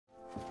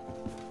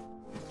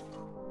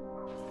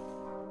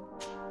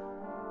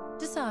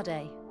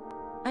Sade,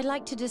 I'd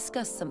like to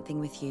discuss something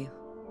with you.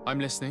 I'm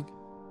listening.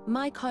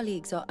 My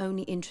colleagues are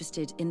only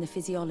interested in the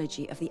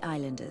physiology of the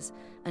islanders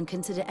and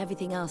consider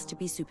everything else to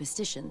be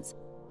superstitions.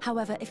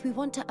 However, if we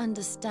want to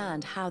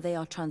understand how they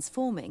are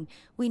transforming,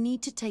 we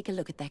need to take a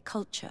look at their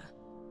culture.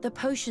 The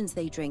potions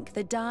they drink,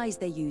 the dyes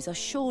they use are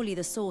surely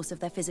the source of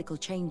their physical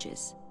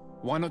changes.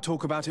 Why not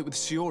talk about it with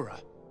Siora?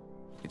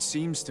 It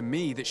seems to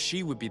me that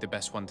she would be the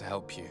best one to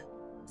help you.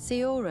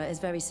 Siora is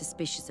very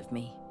suspicious of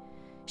me.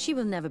 She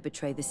will never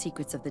betray the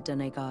secrets of the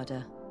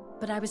Doneigada.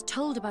 But I was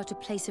told about a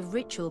place of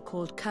ritual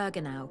called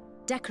Kurganau,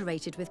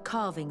 decorated with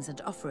carvings and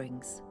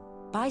offerings.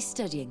 By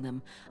studying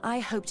them, I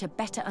hope to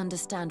better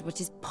understand what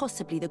is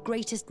possibly the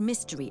greatest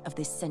mystery of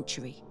this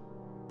century.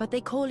 But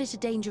they call it a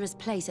dangerous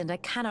place and I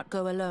cannot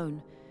go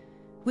alone.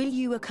 Will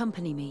you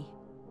accompany me?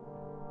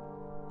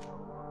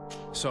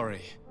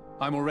 Sorry,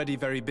 I'm already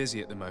very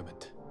busy at the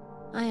moment.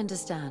 I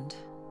understand.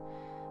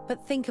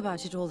 But think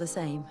about it all the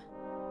same.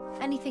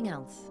 Anything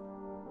else?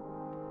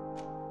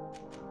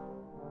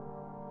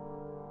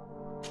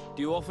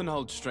 Do you often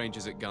hold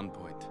strangers at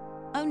gunpoint?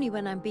 Only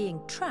when I'm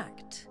being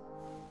tracked.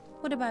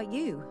 What about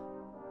you?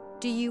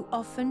 Do you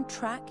often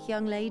track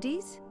young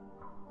ladies?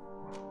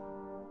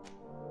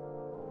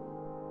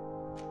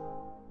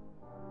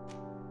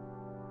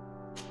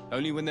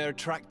 Only when they're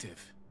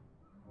attractive.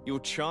 Your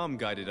charm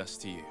guided us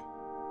to you.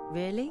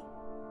 Really?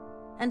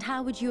 And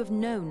how would you have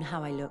known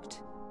how I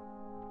looked?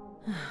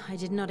 I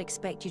did not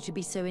expect you to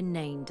be so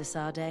inane,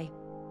 Sade.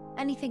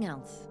 Anything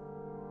else?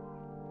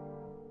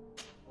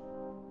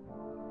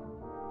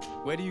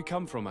 Where do you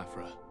come from,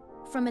 Afra?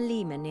 From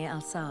Alima near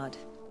Al-Sad.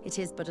 It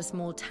is but a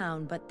small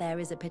town, but there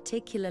is a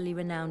particularly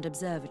renowned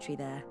observatory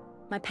there.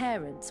 My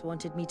parents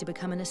wanted me to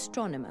become an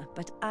astronomer,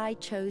 but I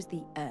chose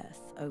the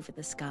Earth over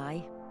the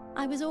sky.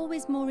 I was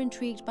always more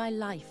intrigued by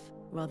life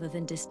rather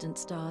than distant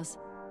stars.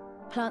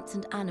 Plants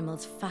and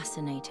animals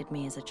fascinated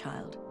me as a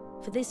child.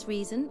 For this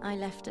reason, I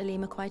left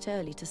Alima quite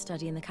early to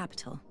study in the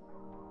capital,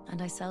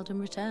 and I seldom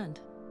returned.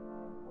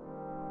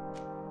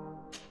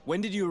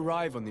 When did you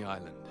arrive on the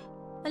island?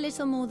 A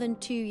little more than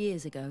 2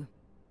 years ago.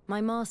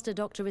 My master,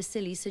 Dr.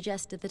 Asili,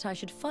 suggested that I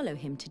should follow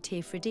him to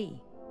Tirfridi.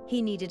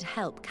 He needed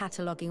help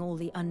cataloguing all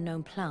the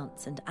unknown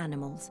plants and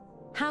animals.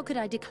 How could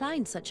I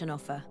decline such an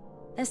offer?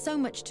 There's so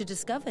much to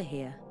discover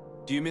here.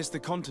 Do you miss the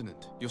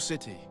continent, your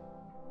city,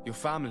 your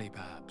family,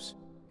 perhaps?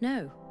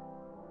 No.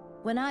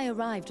 When I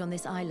arrived on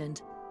this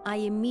island, I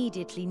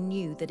immediately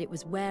knew that it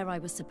was where I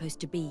was supposed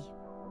to be.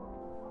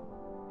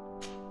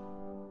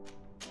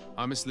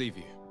 I must leave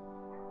you.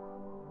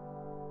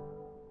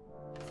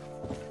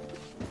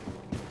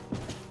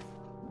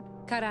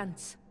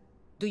 Karantz,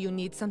 do you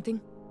need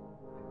something?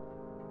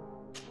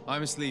 I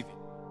must leave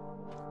you.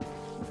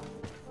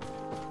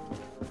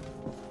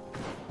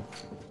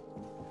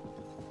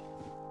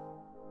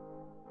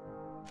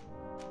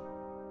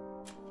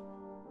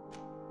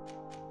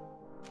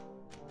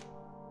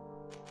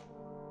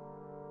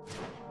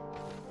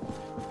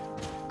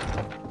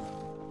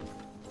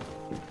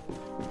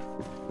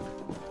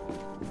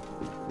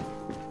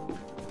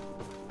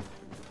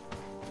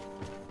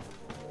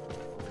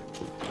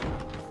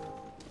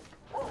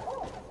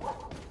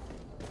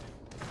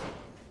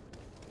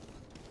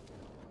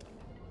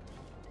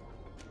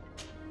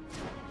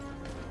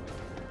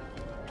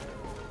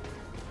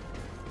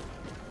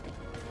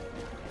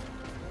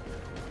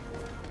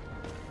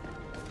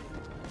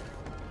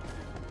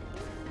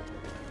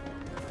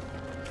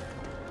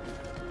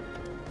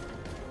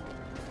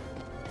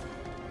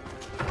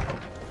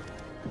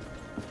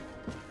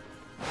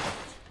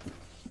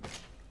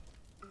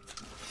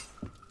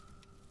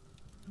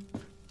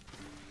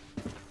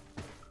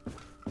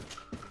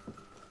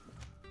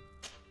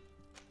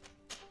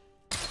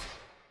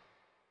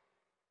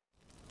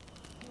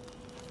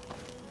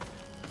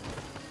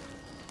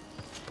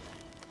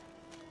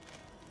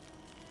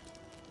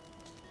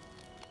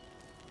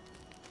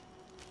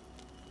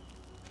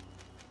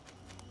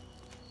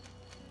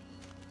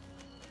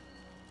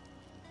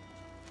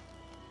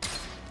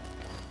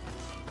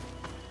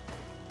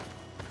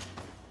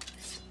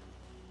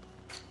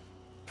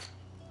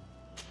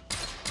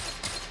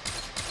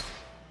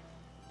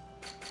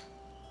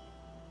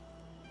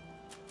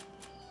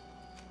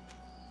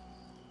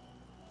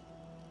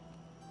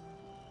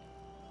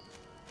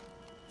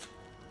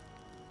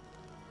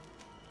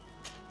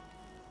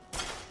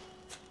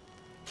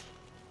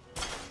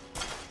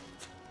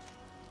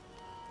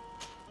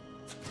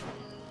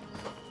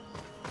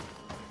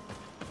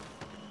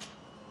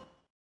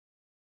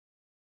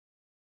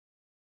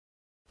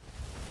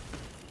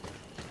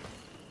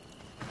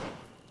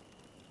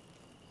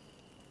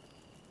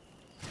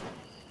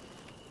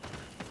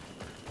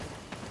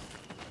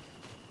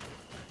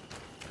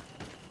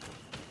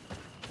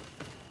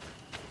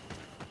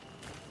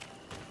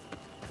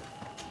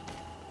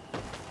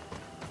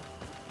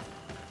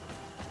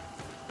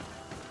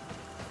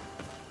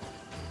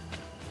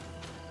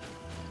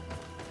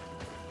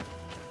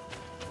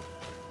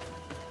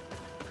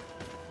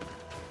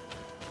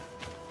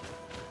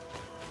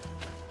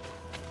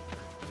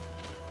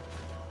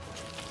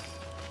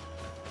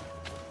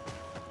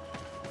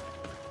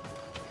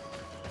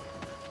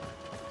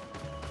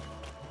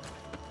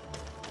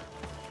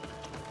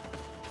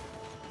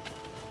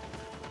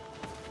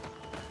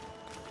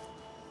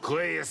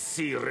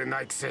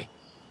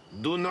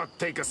 Do not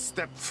take a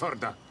step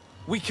further.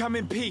 We come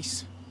in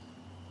peace.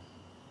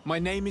 My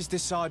name is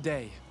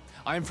Desardet.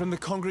 I am from the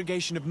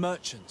Congregation of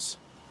Merchants.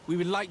 We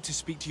would like to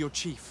speak to your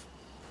chief.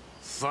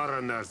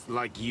 Foreigners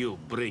like you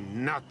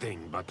bring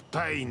nothing but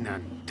pain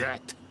and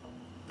death.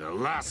 The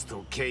last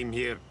who came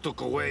here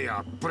took away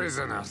our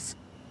prisoners.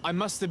 I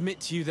must admit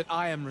to you that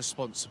I am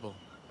responsible.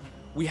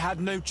 We had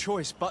no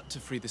choice but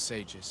to free the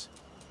sages.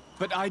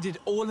 But I did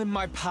all in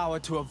my power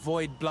to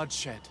avoid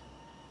bloodshed.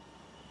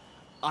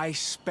 I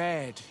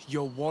spared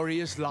your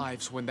warriors'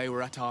 lives when they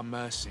were at our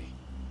mercy.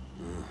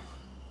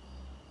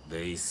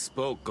 They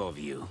spoke of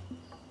you.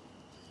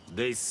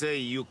 They say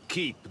you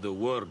keep the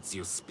words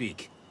you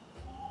speak.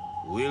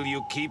 Will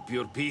you keep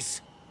your peace?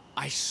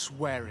 I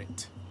swear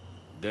it.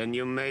 Then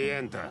you may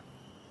enter.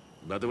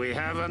 But we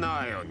have an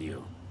eye on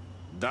you.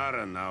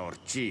 Darren, our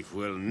chief,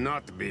 will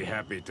not be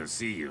happy to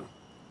see you.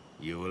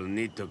 You will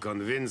need to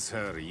convince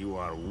her you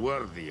are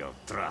worthy of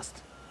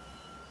trust.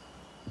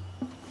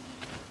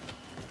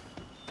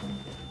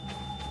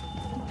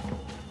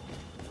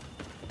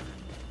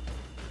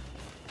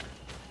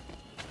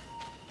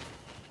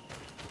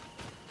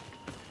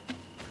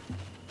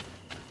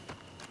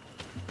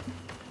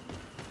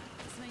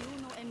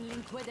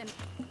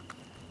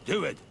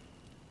 Do it!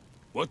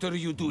 What are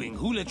you doing?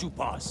 Who let you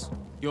pass?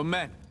 Your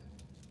men.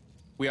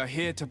 We are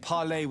here to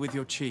parley with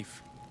your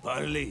chief.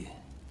 Parley?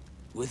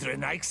 With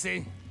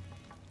Renaigse?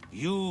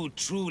 You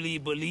truly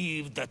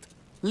believe that...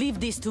 Leave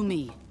this to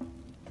me.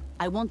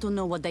 I want to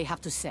know what they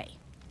have to say.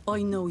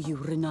 I know you,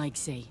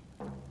 Renaigse.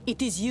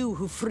 It is you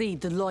who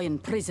freed the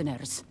Loyan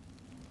prisoners.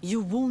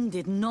 You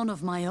wounded none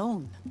of my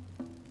own.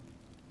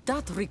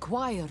 That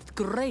required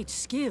great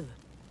skill.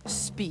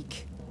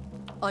 Speak.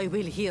 I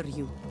will hear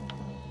you.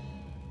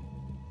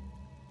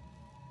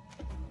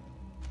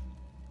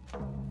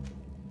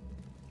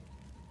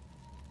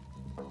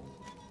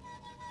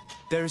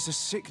 There is a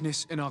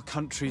sickness in our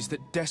countries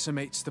that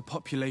decimates the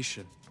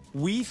population.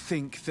 We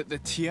think that the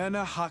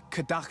Tierna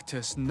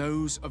Kadactus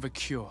knows of a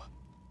cure.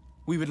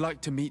 We would like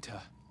to meet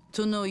her.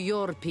 To know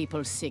your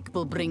people sick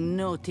will bring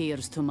no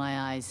tears to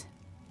my eyes.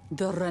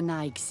 The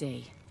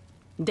Renaigse.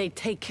 They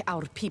take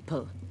our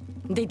people.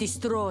 They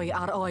destroy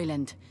our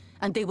island.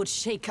 And they would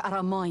shake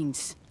our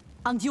minds.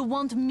 And you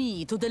want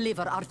me to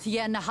deliver our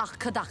Tierna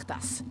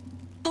Kadactus?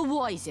 The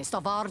wisest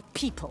of our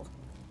people.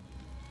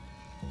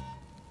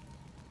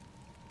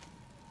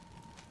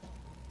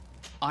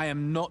 I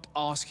am not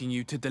asking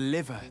you to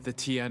deliver the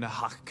Tierna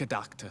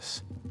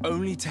Kadactus,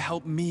 only to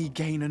help me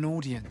gain an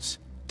audience.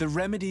 The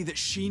remedy that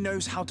she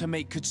knows how to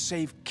make could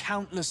save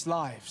countless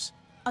lives.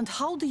 And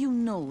how do you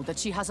know that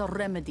she has a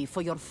remedy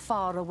for your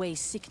faraway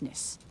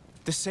sickness?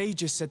 The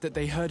sages said that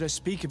they heard her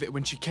speak of it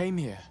when she came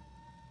here.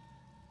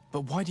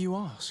 But why do you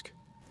ask?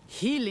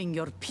 Healing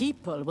your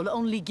people will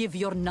only give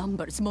your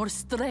numbers more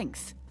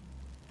strength.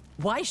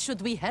 Why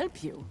should we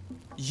help you?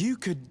 You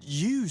could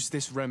use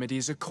this remedy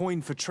as a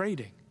coin for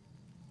trading.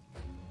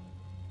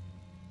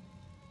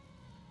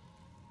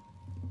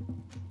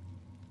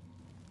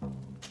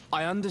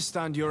 I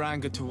understand your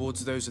anger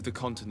towards those of the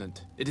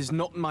continent. It is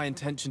not my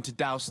intention to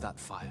douse that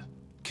fire.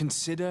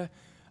 Consider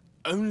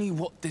only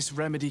what this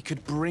remedy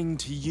could bring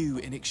to you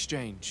in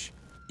exchange.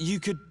 You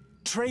could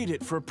trade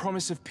it for a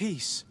promise of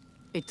peace.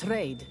 A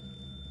trade?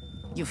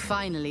 You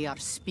finally are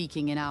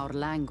speaking in our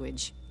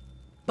language.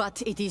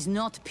 But it is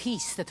not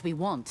peace that we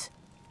want.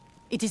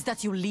 It is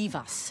that you leave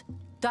us.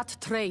 That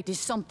trade is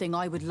something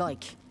I would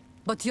like.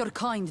 But your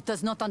kind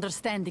does not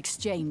understand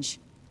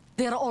exchange.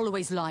 They are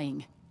always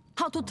lying.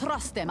 How to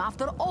trust them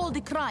after all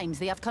the crimes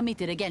they have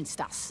committed against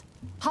us?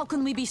 How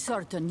can we be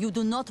certain you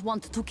do not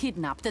want to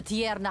kidnap the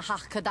Tierna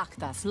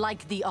Kadactus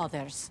like the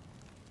others?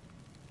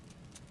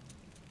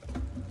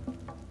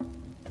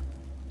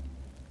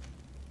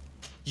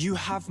 You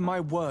have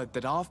my word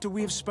that after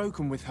we have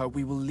spoken with her,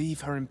 we will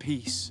leave her in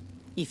peace.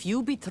 If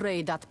you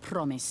betray that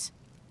promise,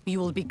 you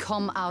will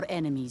become our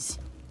enemies.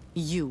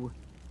 You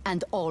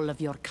and all of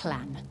your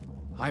clan.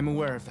 I'm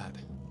aware of that.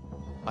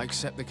 I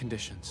accept the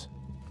conditions.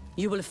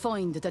 You will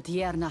find the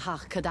Tierna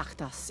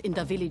Kadactus in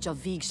the village of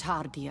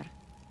Vigshardir,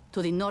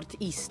 to the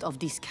northeast of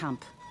this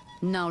camp.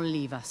 Now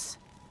leave us.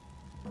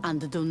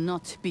 And do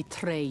not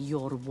betray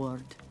your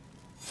word.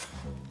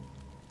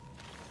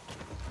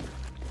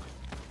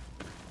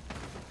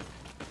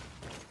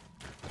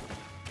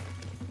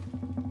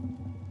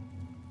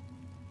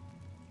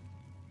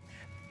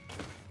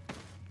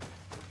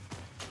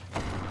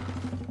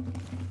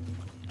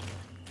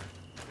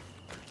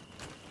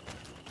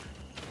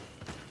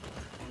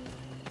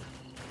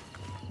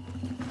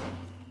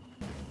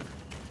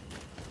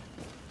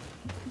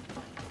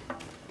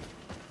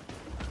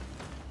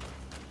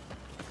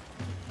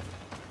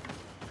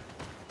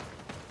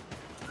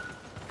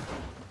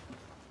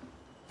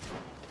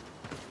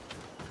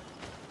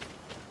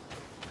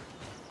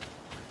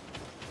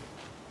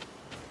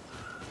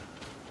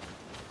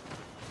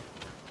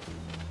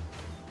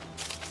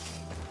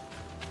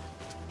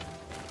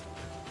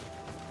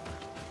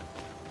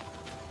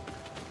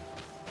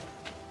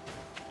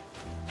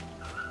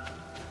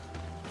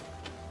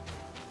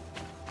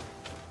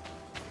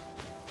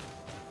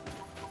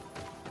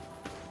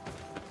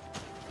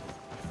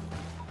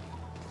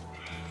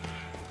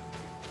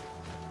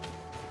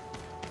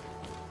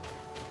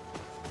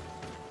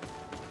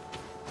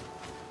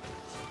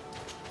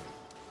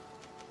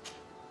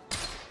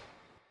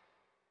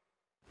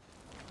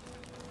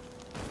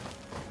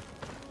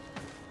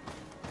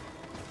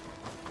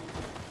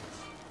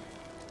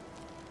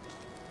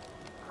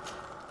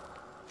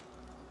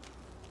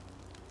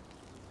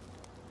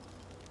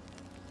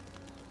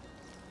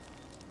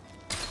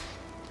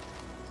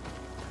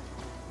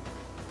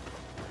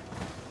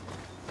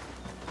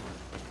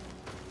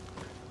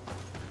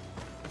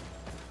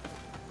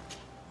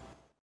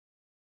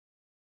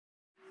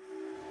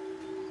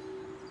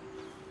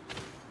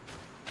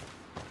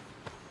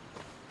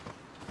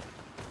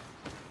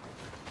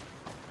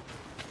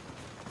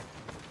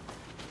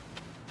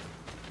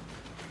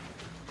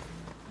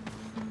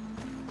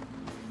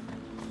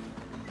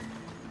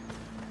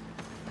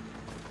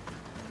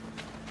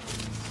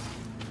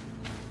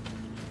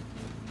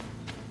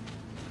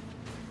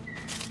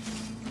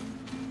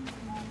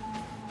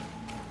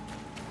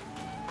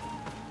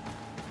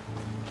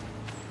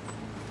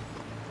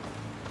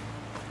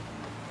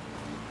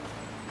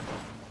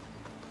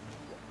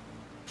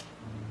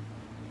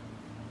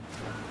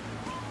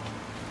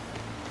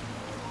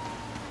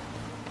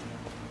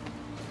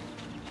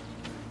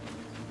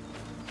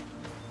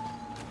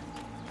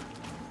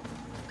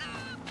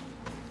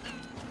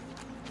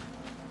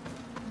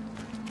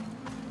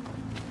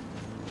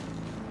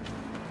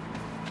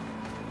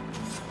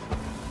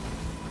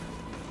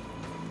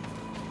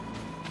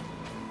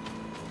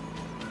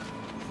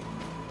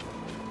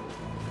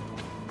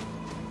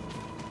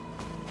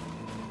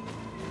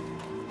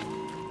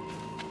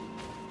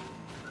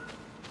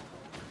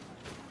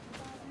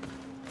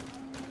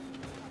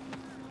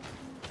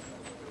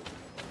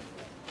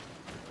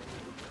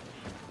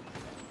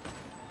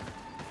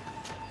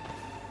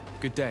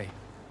 Good day.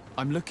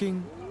 I'm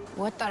looking...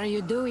 What are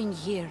you doing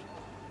here?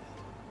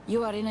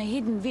 You are in a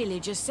hidden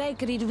village, a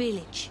sacred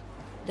village.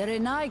 The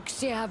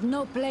Renaigse have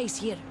no place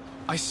here.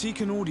 I seek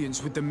an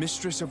audience with the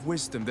Mistress of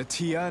Wisdom, the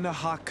Tierna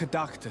ha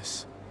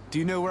Kadactus. Do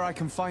you know where I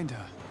can find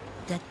her?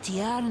 The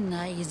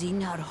Tierna is in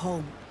her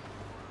home.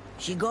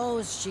 She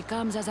goes, she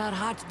comes as her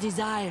heart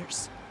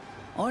desires.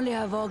 Only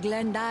her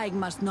Voglendaig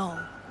must know.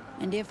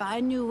 And if I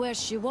knew where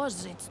she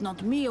was, it's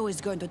not me who is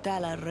going to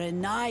tell her,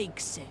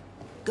 Renaigse.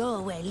 Go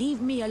away,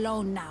 leave me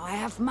alone now. I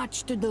have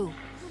much to do.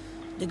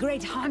 The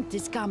great hunt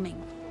is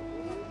coming.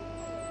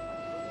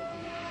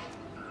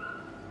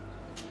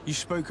 You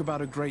spoke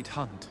about a great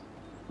hunt.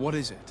 What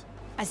is it?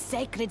 A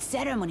sacred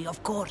ceremony,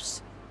 of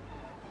course.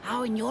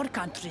 How in your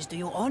countries do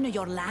you honor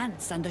your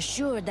lands and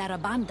assure their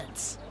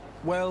abundance?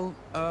 Well,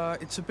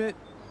 it's a bit...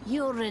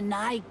 You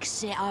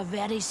Renaigse are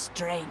very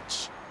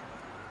strange.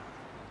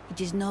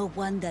 It is no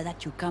wonder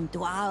that you come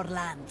to our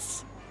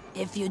lands.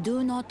 If you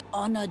do not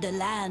honor the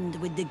land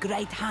with the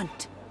great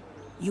hunt,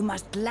 you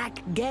must lack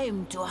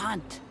game to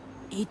hunt.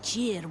 Each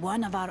year,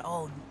 one of our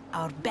own,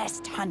 our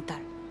best hunter,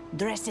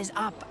 dresses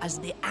up as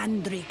the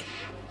Andrig.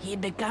 He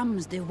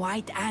becomes the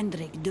White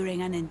Andrig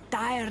during an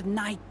entire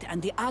night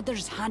and the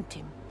others hunt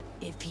him.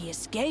 If he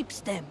escapes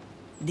them,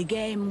 the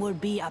game will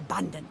be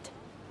abundant,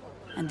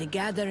 and the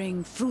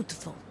gathering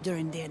fruitful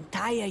during the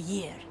entire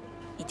year.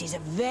 It is a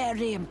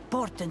very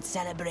important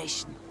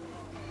celebration.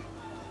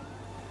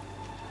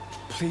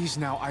 Please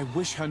now, I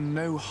wish her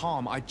no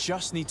harm. I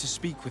just need to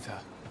speak with her.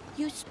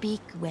 You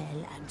speak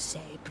well and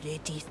say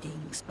pretty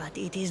things, but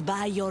it is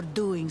by your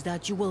doings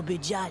that you will be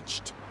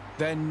judged.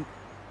 Then,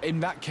 in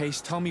that case,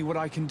 tell me what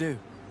I can do.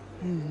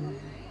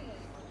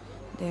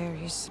 There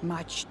is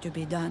much to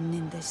be done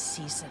in this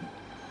season.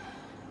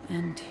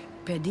 And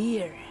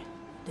Pedir,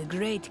 the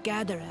great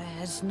gatherer,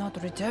 has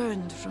not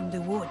returned from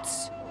the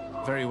woods.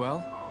 Very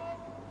well.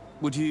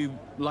 Would you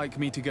like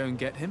me to go and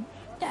get him?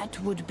 That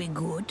would be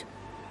good.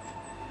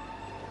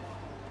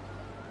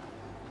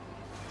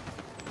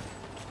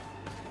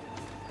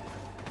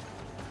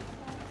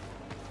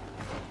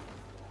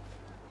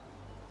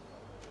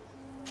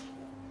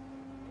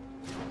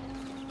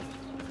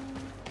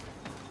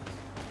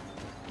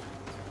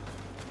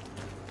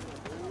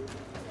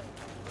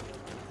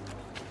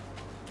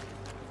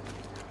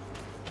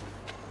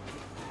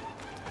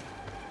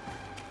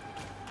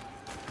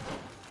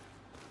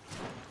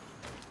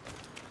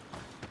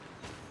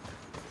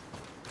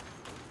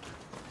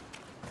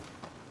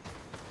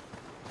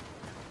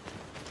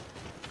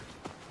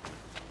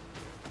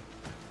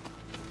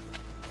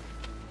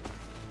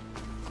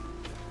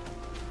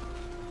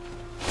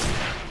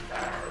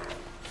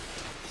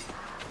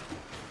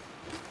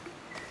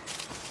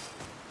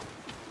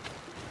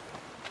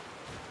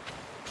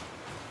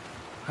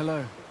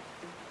 Hello.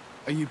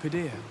 Are you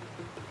Pedir?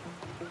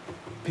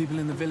 People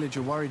in the village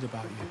are worried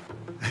about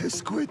you.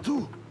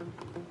 Esqueto,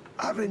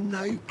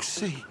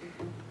 Arenaigse,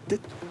 that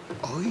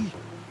I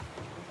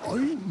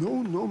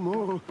know no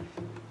more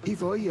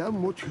if I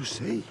am what you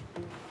say.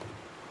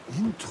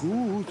 In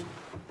truth,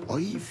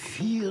 I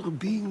fear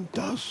being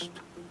dust,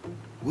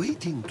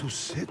 waiting to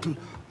settle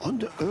on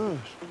the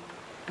earth.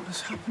 What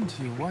has happened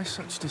to you? Why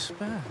such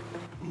despair?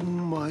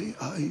 My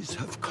eyes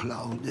have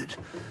clouded.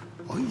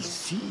 I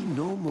see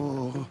no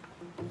more.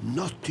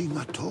 Nothing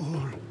at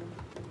all.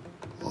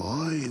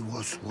 I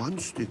was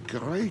once the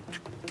great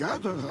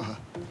gatherer.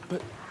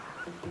 But,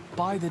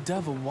 by the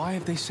devil, why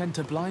have they sent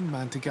a blind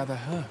man to gather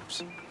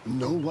herbs?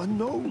 No one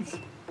knows.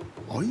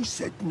 I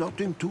said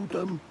nothing to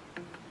them.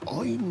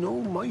 I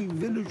know my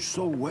village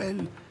so well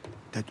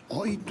that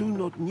I do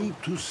not need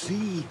to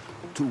see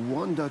to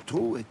wander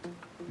through it.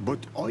 But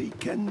I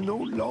can no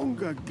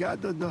longer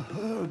gather the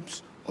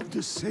herbs of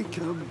the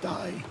sacred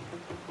dye.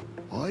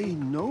 I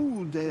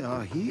know they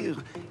are here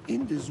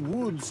in these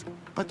woods,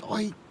 but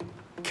I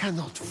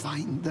cannot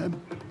find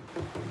them.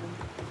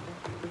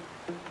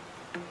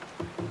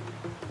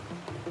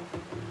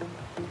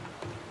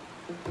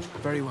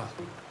 Very well.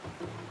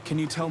 Can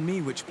you tell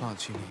me which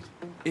plants you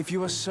need? If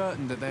you are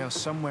certain that they are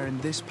somewhere in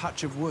this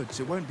patch of woods,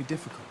 it won't be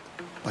difficult.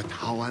 But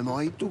how am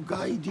I to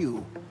guide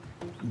you?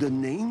 The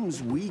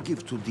names we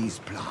give to these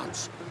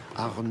plants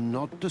are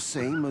not the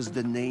same as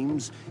the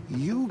names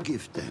you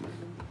give them.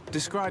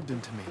 Describe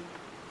them to me.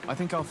 I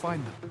think I'll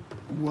find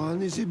them.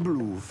 One is a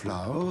blue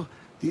flower,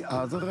 the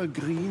other a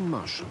green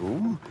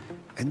mushroom,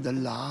 and the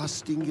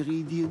last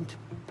ingredient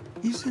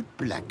is a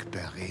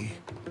blackberry.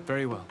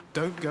 Very well.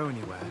 Don't go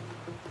anywhere.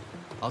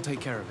 I'll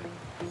take care of it.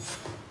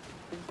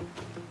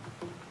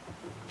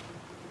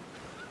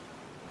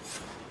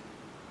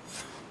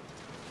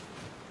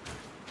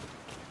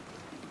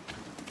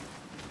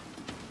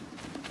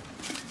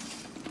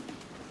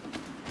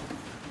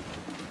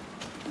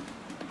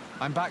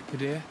 I'm back,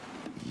 Pedir.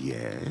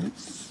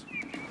 Yes?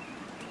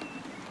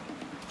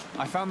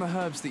 I found the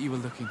herbs that you were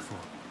looking for.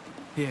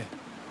 Here.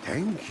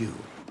 Thank you.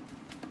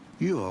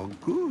 You are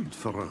good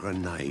for a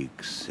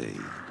Renaigse.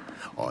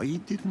 I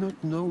did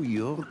not know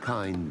your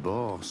kind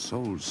bore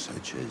souls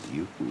such as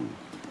you.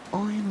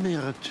 I may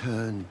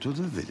return to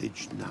the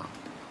village now.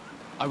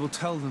 I will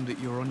tell them that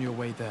you're on your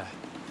way there.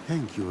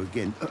 Thank you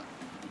again.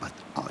 But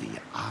I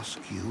ask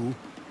you,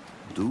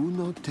 do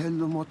not tell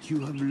them what you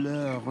have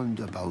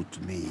learned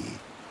about me.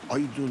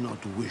 I do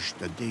not wish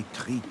that they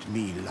treat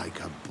me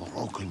like a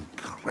broken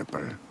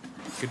cripple.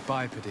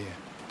 Goodbye, Padir.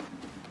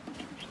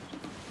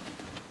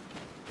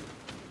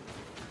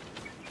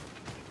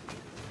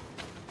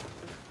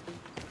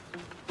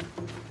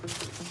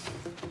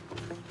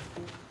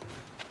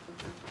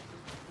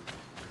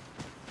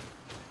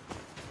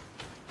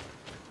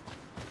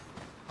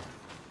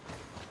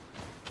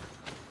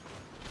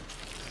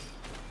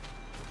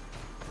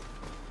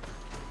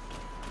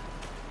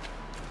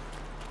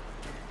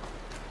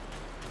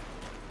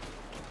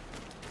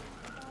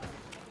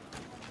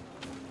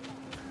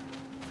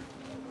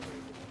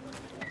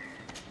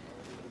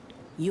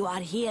 You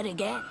are here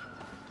again?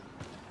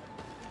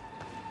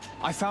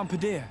 I found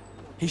Padir.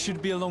 He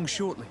should be along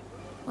shortly.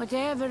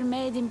 Whatever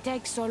made him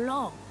take so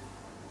long?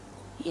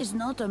 He is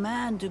not a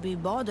man to be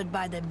bothered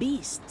by the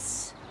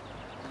beasts.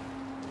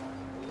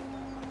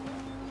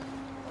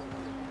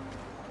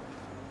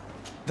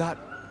 That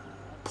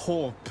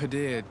poor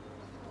Padir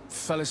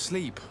fell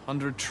asleep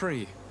under a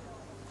tree.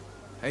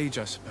 Age,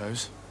 I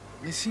suppose.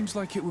 It seems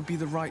like it would be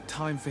the right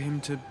time for him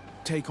to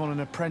take on an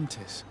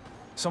apprentice.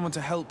 Someone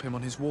to help him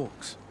on his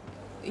walks.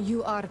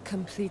 You are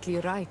completely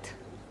right.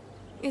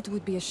 It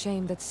would be a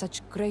shame that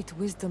such great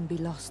wisdom be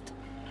lost.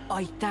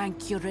 I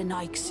thank you,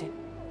 Renaikse.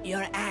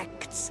 Your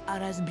acts are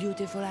as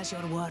beautiful as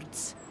your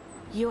words.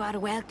 You are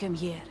welcome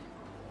here,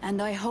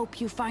 and I hope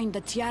you find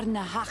the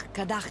Tierna Hach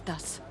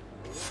Kadachtas.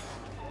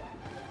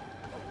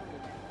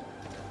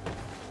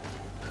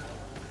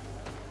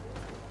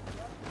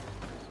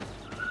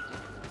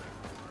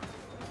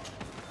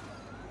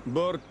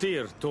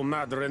 Bortir to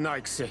Mad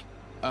Renaikse.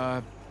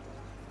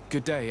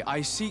 Good day.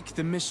 I seek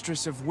the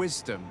Mistress of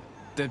Wisdom,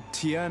 the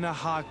Tierna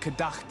Ha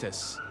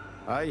Kadachtas.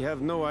 I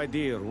have no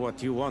idea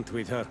what you want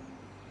with her,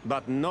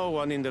 but no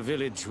one in the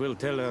village will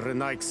tell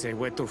Renaikse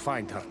where to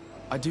find her.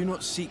 I do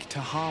not seek to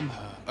harm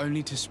her,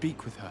 only to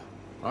speak with her.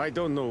 I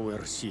don't know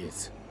where she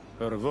is.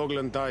 Her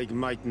Voglendijk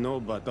might know,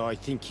 but I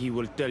think he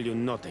will tell you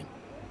nothing.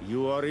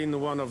 You are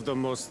in one of the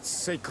most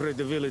sacred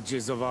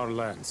villages of our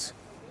lands.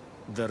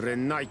 The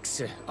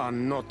Renaikse are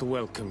not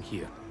welcome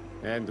here.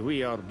 And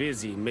we are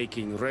busy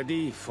making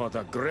ready for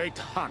the great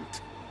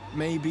hunt.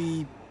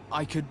 Maybe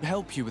I could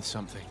help you with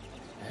something.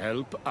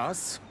 Help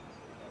us?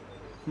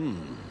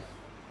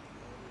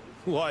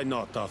 Why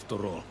not,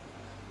 after all?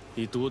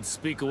 It would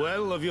speak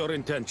well of your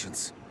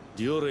intentions.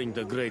 During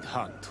the great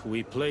hunt,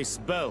 we place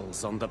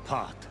bells on the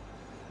path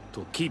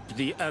to keep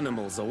the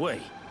animals away.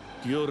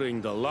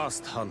 During the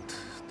last hunt,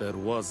 there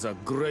was a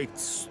great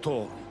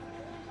storm,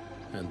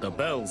 and the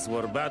bells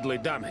were badly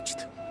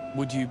damaged.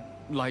 Would you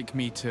like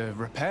me to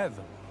repair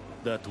them?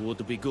 That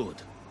would be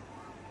good.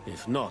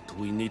 If not,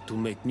 we need to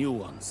make new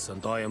ones,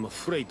 and I am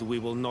afraid we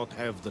will not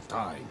have the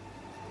time.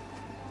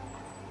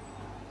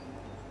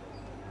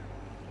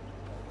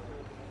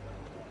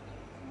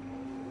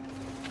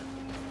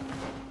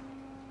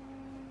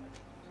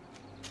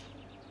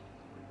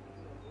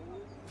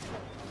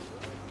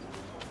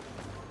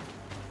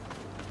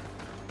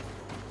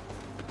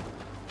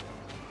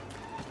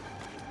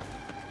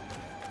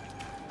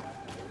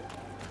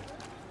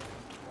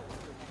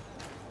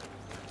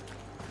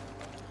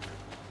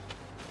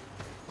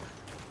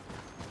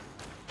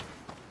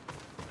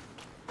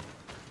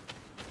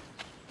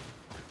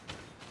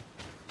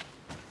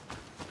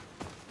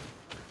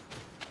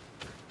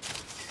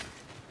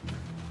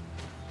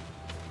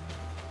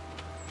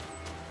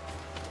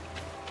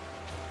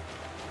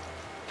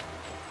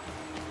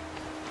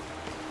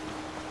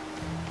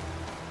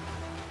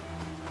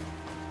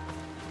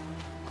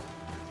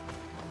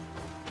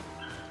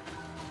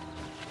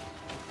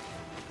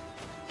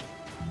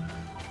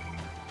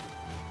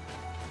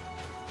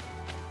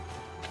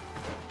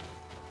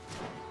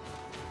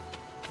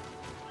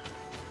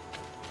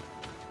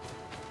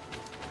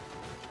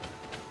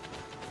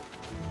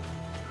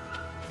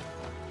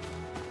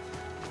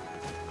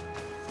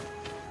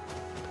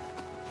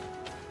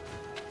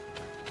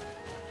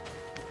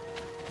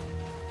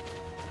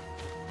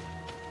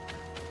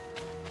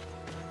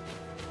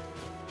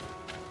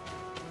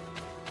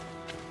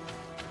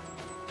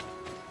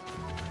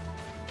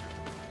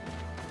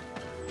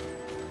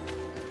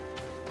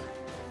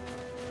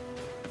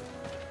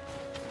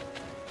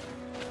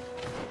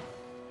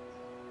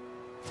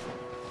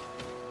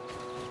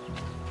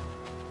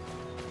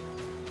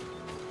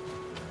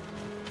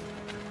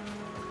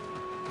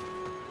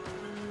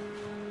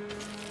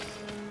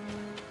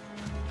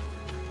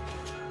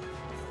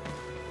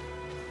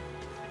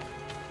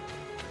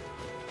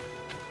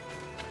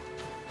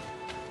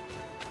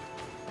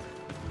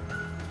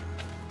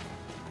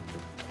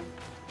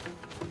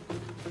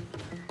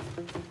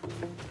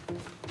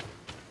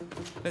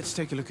 Let's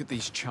take a look at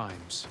these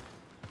chimes.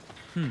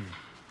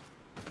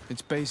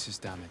 Its base is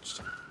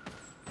damaged.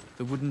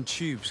 The wooden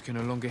tubes can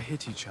no longer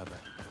hit each other.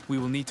 We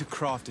will need to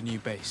craft a new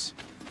base.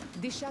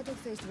 The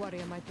shadow-faced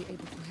warrior might be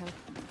able to help.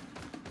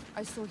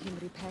 I saw him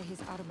repair his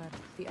armor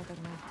the other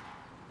night.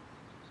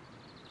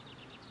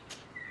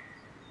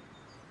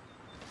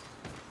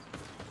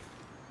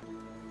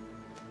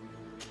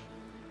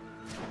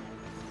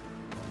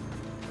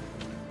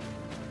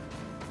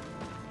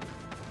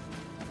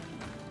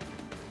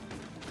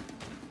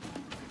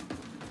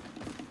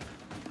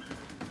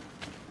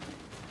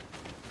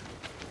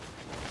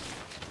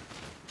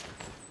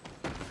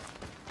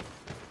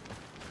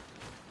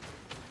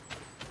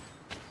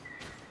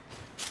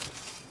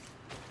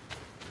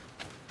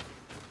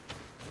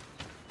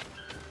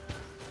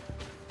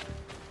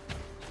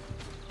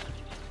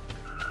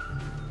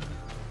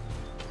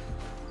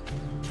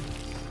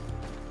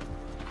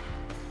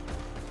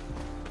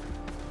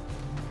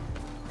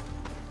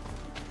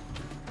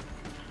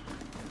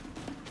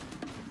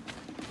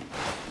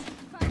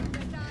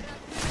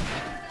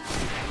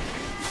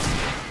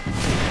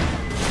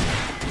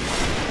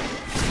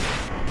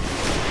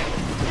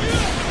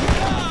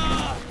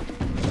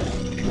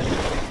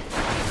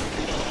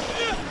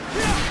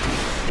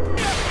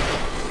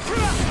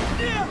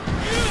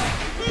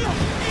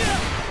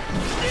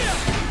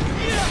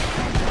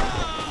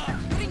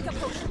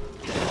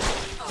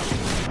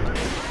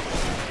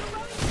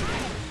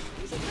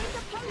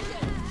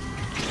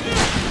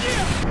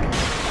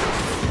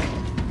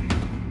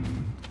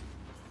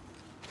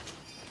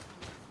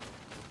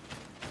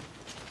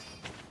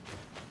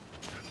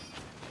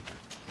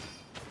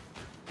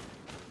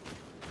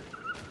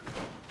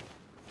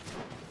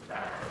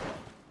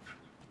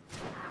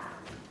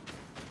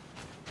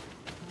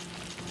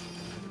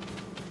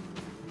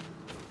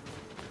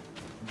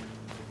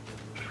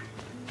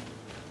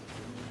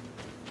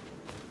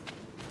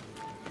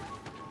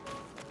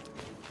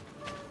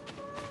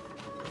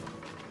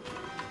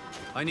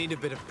 I need a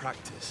bit of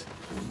practice.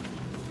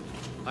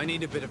 I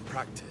need a bit of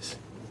practice.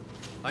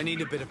 I need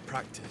a bit of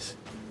practice.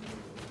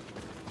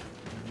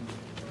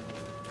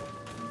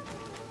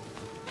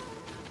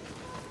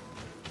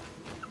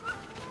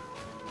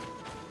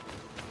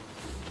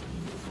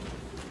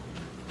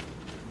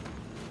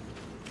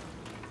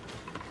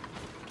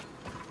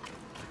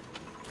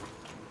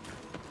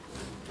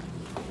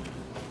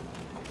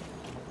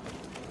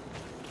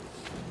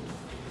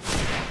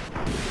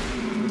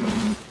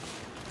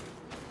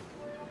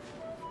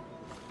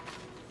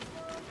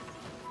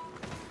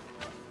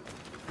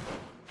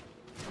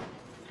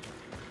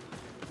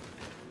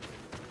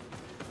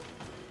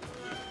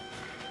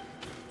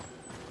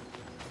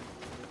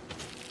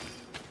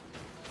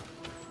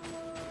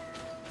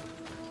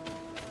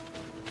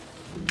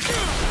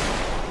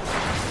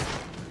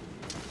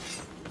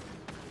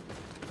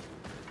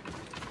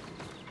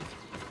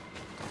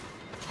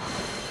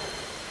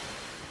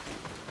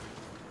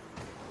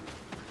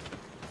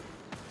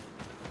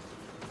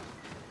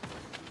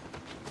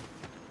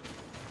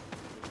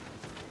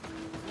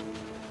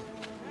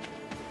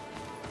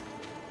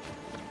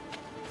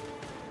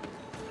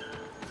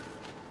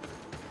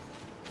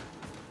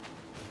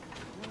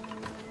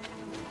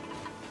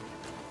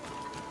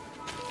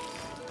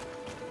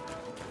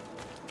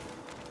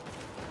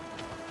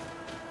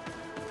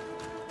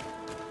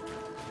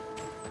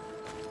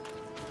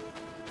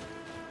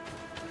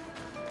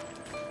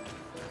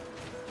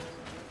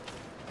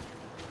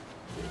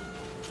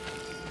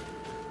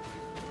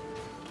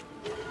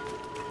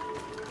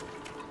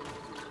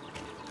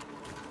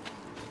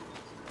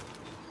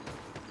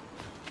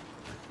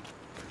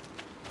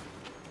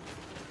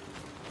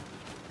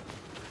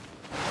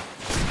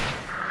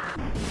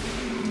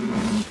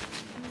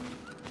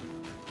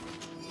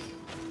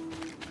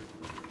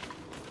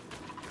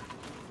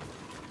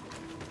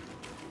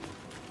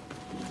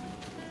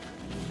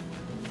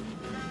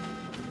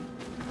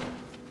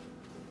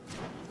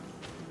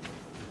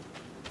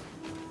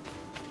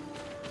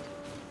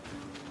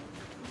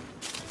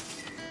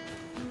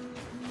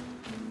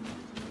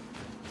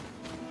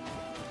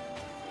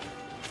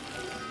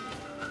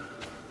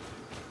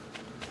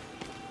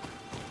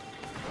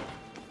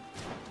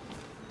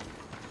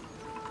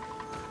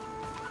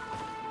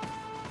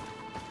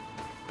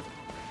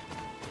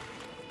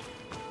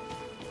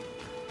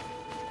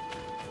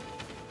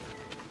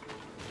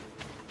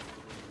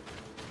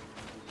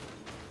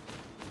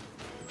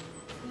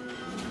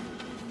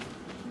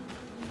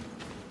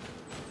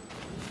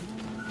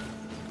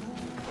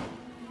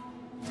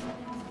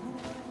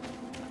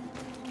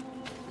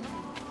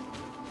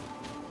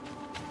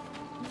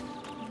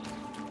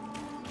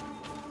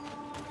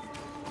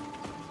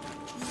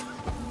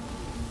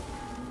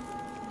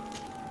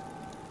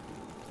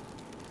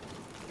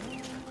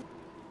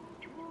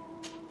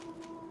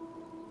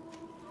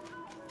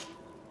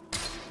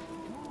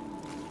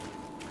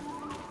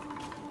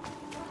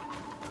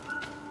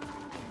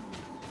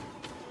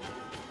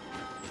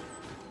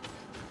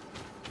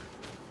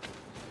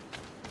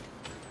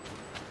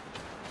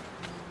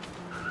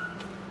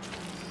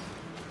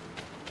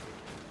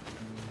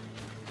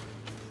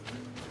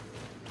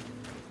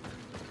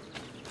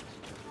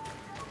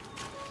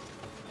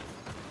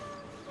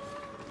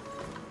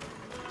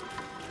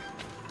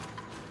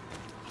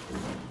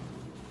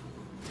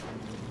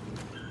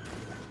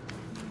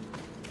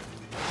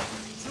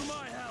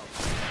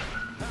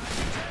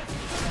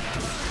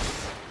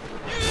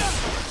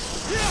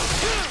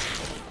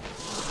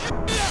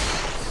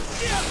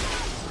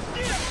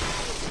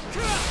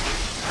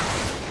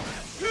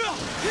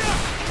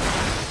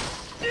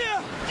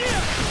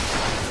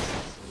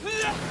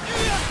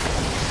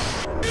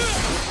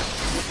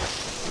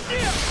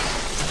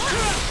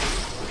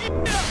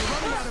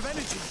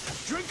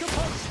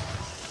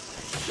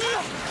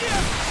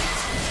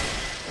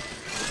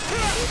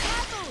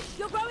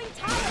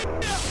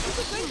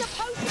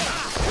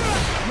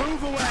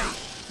 Move away!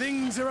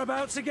 Things are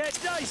about to get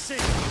dicey!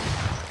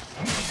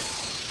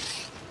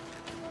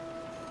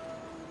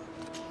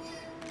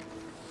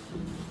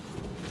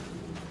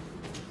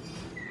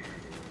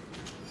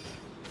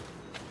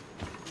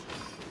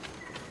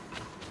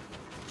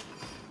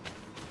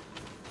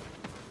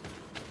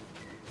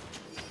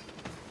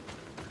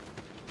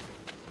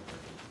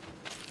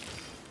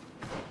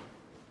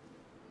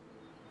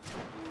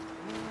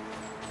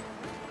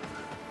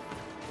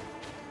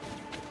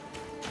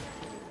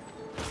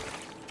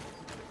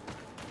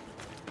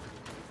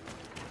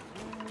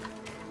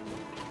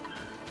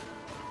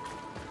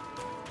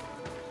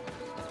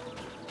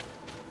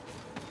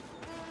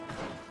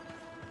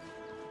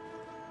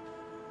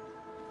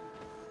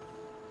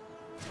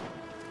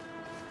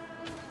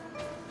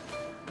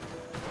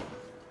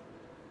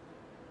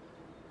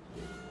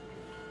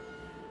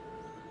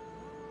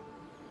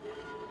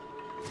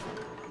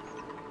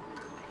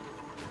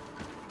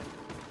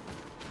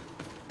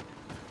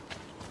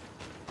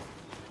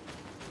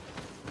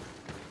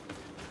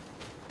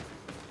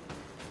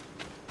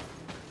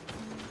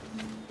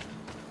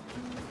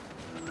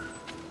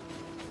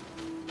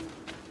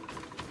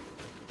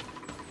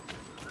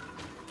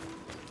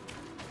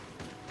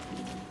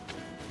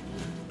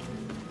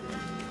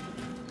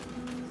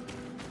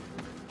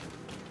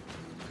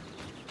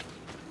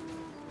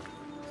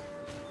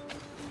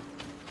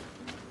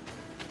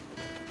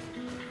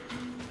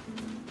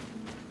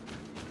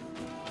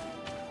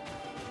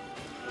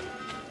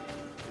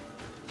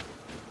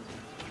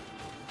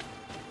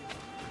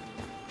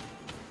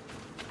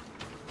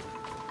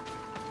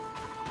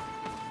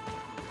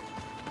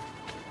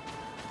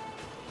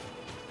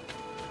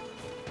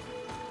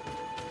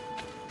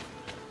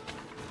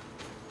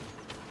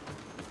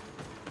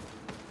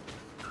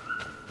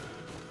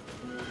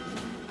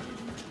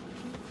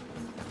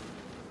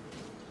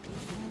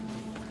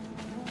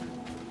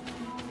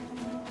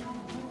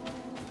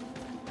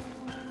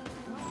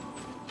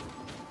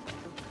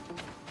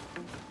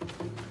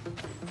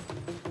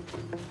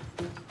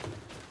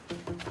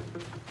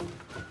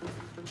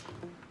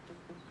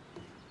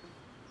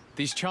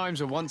 These chimes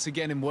are once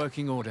again in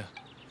working order.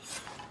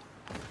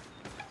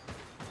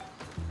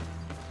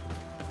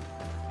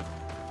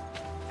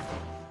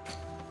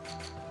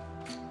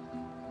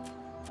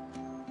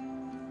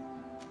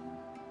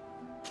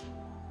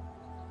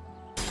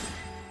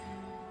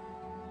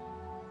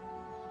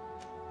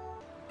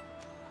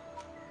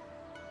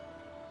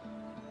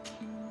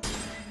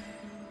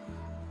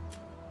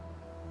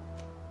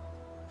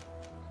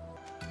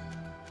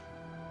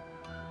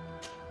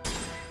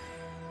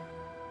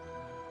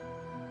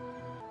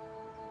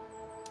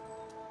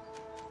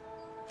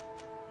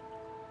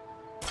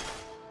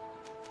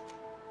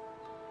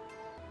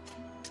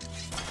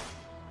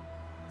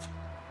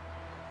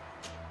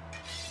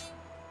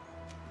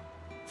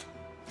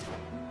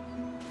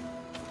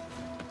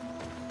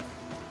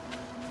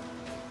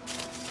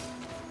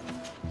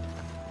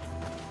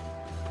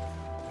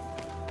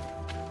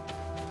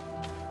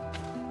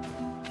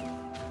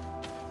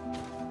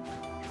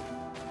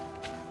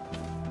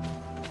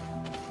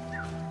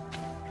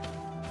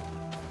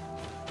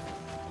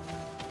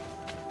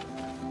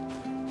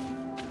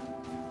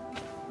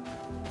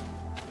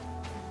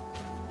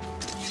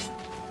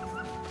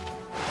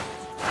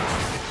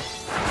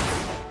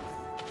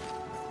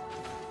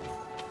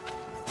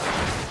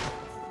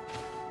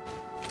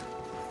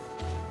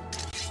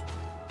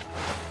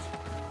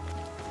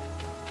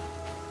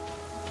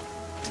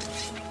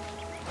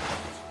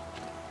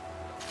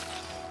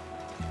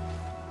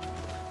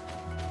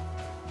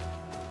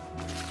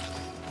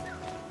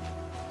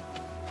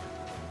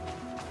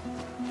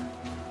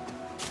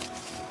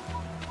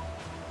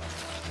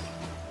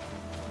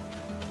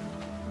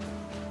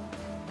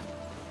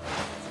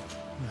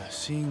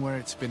 Seeing where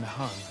it's been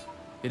hung,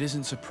 it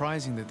isn't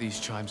surprising that these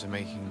chimes are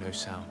making no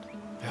sound.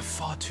 They're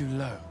far too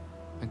low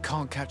and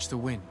can't catch the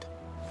wind.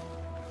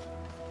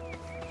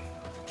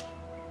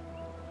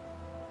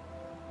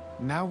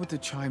 Now with the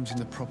chimes in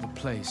the proper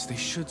place, they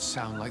should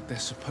sound like they're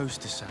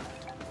supposed to sound.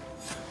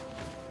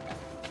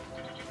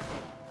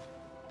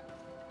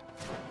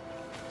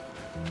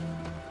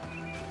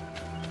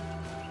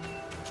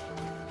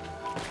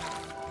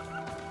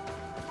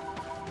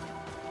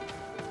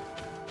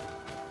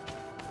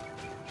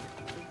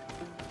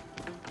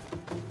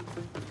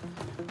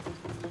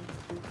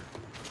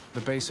 The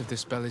base of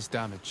this bell is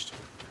damaged.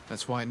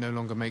 That's why it no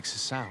longer makes a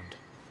sound.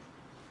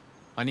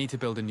 I need to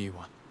build a new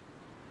one.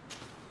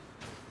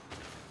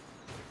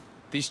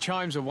 These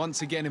chimes are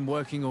once again in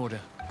working order.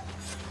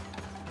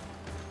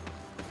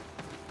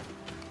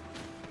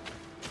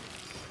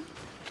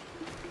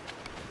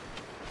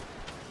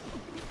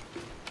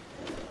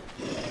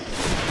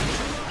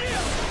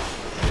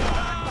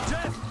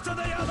 Death to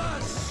the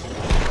others!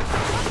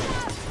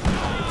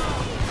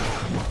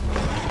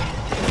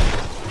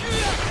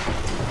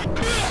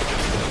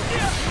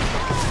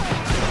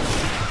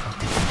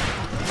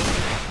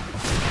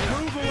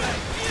 Move away!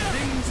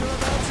 Things are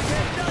about to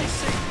get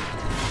dicey!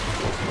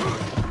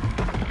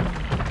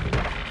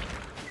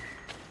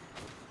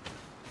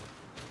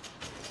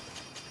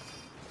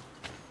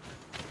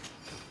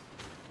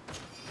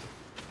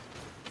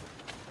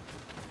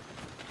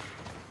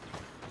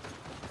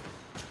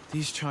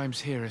 These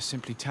chimes here are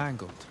simply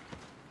tangled.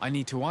 I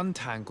need to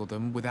untangle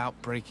them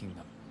without breaking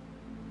them.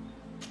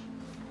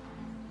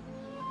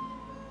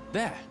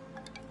 There!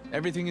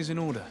 Everything is in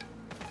order.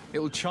 It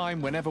will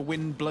chime whenever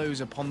wind blows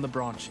upon the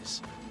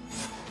branches.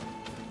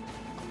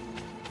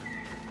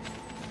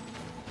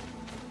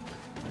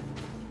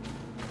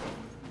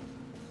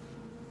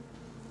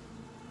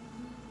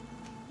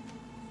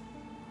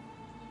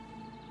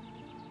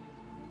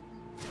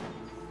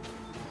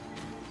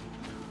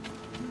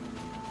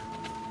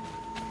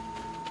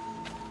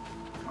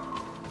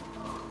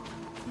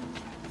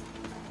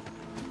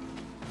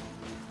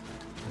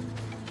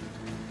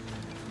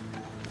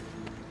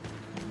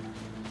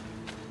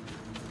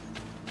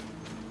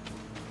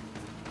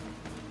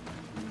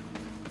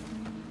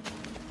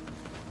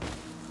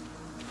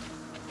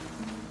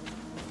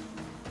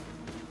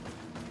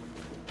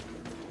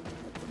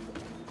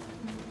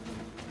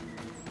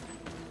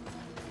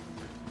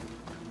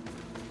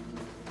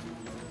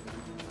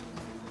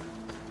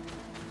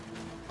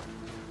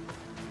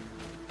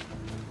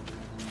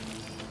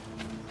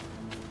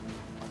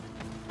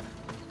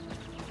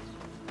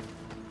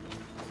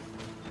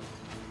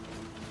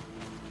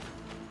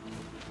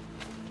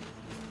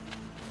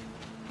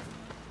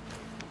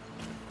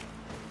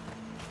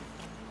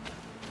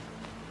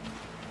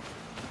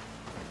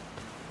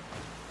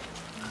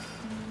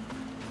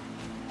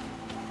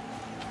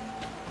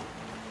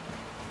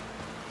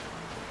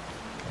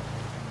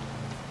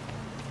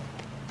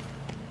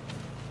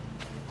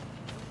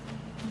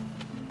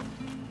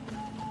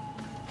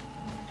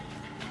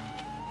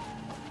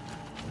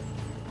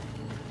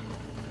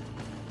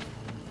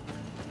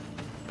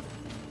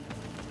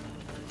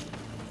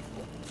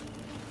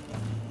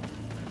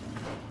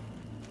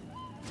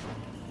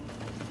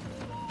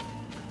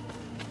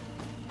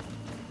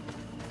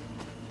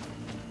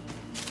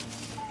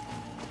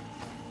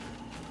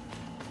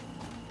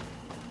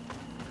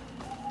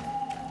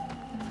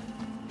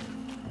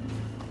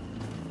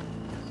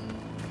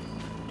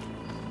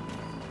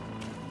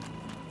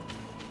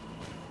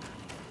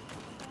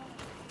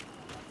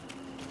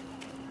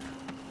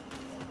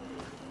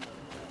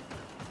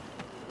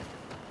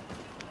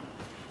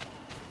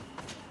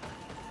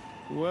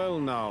 Well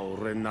now,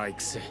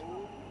 Renaikse.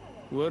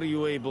 Were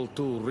you able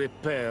to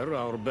repair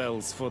our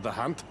bells for the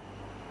hunt?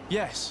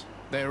 Yes,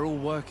 they are all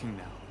working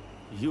now.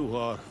 You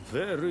are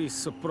very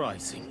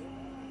surprising.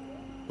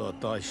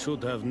 But I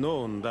should have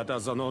known that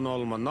as an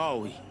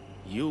Onolmanawi,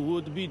 you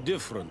would be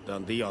different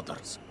than the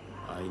others.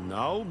 I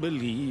now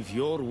believe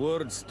your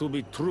words to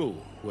be true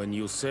when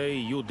you say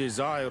you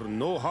desire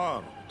no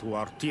harm to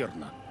our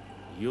Tyrna.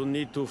 You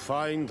need to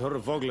find her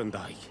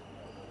Voglendai.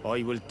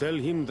 I will tell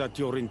him that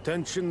your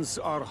intentions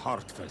are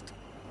heartfelt.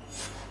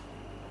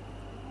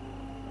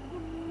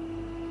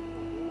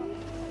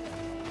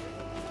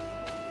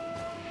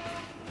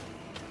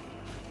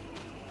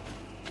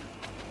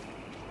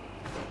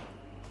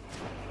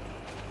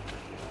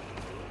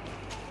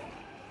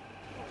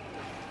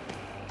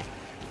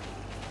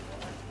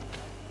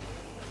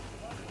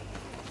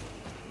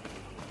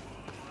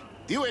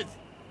 Do it!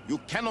 You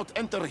cannot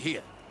enter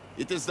here.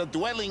 It is the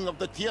dwelling of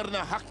the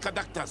Tierna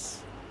Hakkadaktas.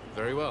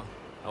 Very well.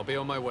 I'll be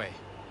on my way.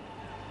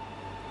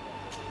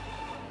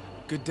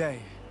 Good day.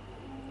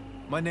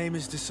 My name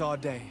is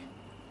Desarde.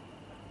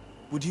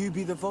 Would you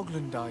be the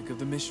Voglendijk of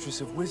the Mistress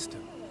of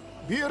Wisdom?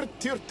 Bir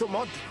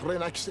Tirtumod,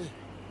 Renaxe.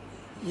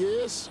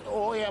 Yes,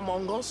 I am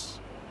among us.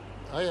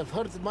 I have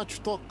heard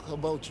much talk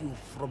about you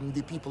from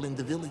the people in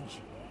the village.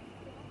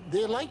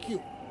 They like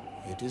you.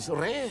 It is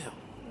rare.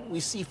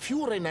 We see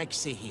few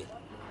Renaxe here.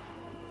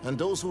 And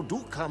those who do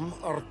come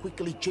are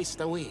quickly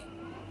chased away.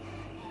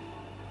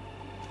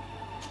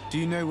 Do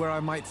you know where I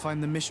might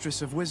find the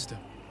Mistress of Wisdom?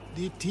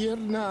 The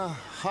Tierna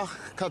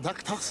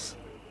Hakkadaktas?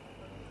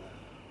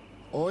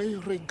 I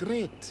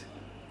regret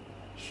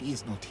she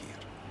is not here.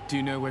 Do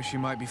you know where she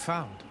might be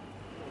found?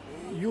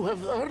 You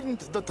have earned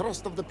the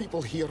trust of the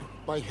people here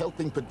by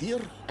helping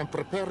Padir and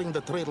preparing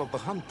the trail of the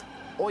hunt.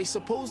 I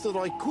suppose that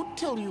I could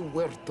tell you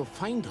where to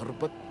find her,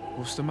 but...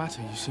 What's the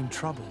matter? You seem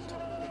troubled.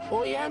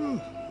 I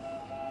am.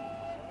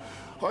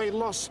 I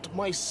lost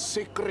my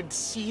sacred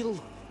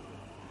seal,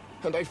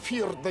 and I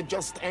fear the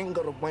just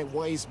anger of my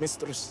wise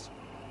mistress.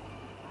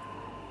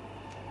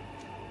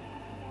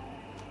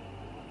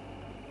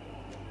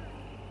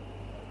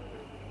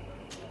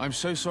 I'm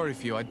so sorry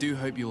for you. I do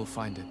hope you will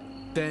find it.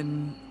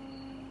 Then,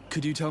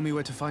 could you tell me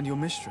where to find your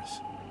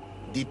mistress?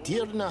 The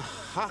Tierna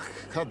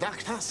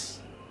Hakkadaktas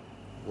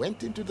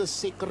went into the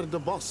sacred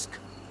bosque.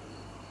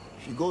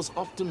 She goes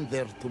often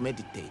there to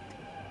meditate.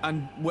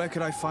 And where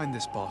could I find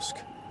this bosque?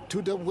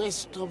 To the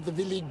west of the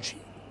village,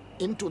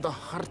 into the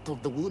heart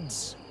of the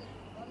woods.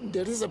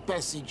 There is a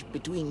passage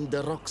between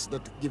the rocks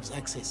that gives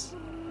access.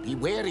 Be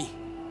wary.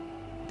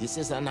 This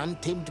is an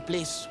untamed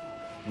place,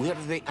 where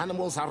the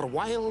animals are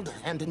wild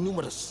and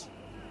numerous.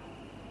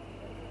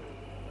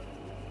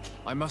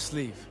 I must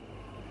leave.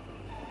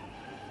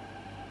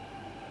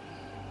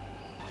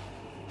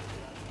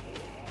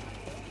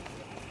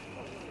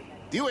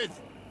 Do it!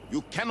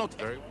 You cannot...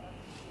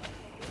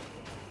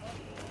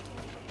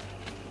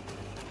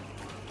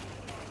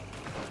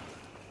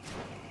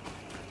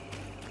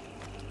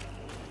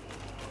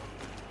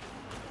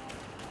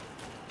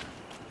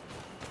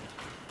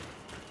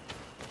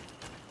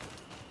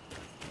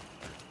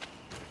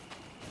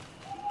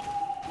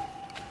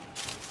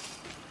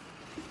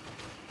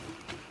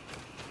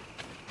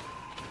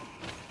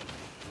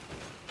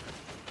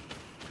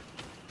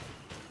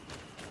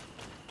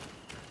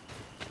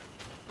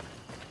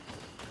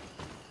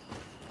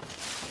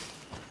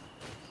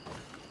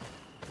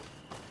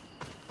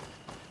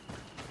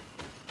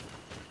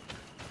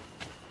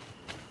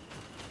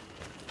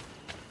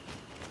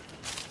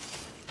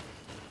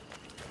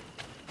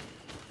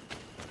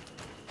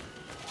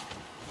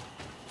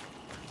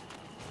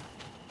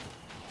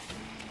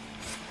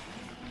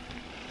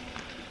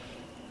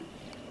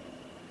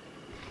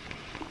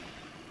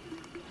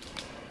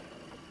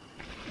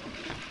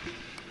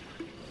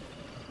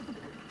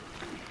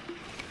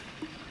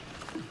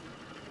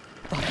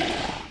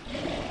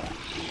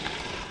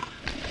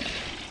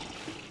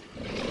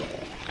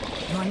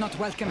 You are not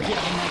welcome here,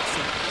 Renaxe.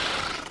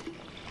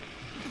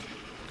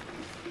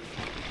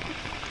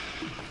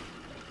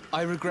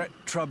 I regret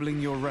troubling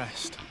your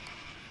rest.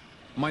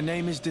 My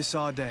name is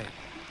Desarde.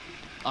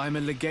 I am a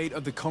legate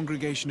of the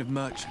Congregation of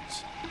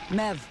Merchants.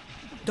 Mev,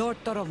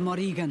 daughter of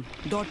Morrigan,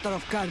 daughter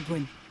of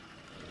Cargwin.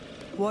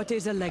 What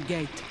is a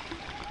legate?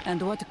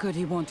 And what could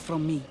he want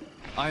from me?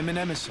 I am an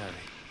emissary,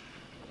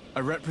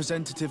 a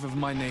representative of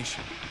my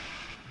nation.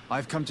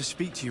 I've come to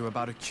speak to you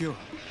about a cure.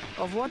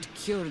 Of what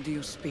cure do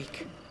you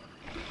speak?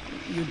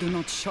 You do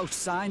not show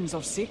signs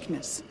of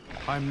sickness.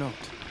 I'm not.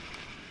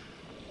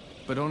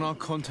 But on our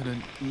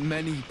continent,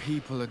 many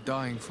people are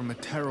dying from a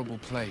terrible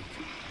plague.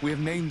 We have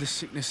named the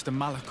sickness the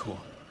Malachor,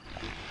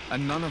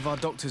 and none of our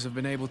doctors have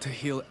been able to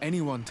heal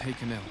anyone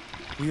taken ill.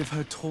 We have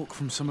heard talk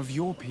from some of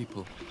your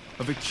people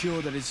of a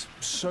cure that is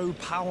so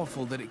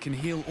powerful that it can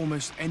heal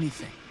almost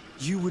anything.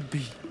 You would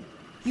be...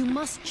 You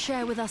must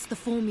share with us the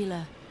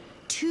formula.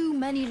 Too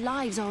many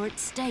lives are at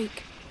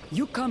stake.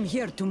 You come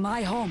here to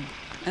my home,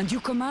 and you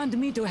command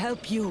me to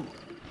help you.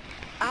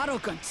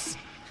 Arrogance.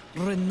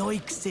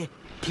 Renoixe.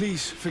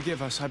 Please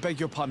forgive us, I beg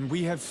your pardon.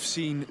 We have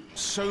seen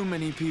so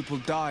many people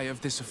die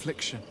of this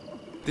affliction.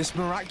 This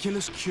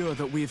miraculous cure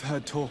that we've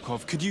heard talk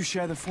of, could you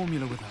share the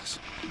formula with us?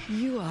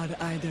 You are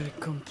either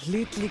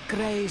completely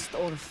crazed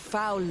or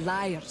foul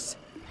liars.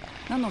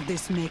 None of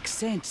this makes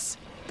sense.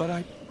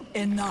 But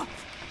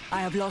Enough!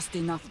 I have lost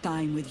enough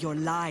time with your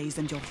lies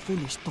and your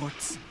foolish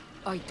thoughts.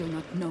 I do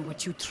not know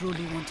what you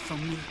truly want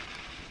from me,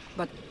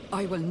 but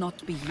I will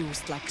not be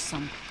used like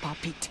some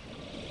puppet.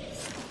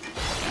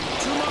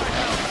 To my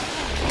help!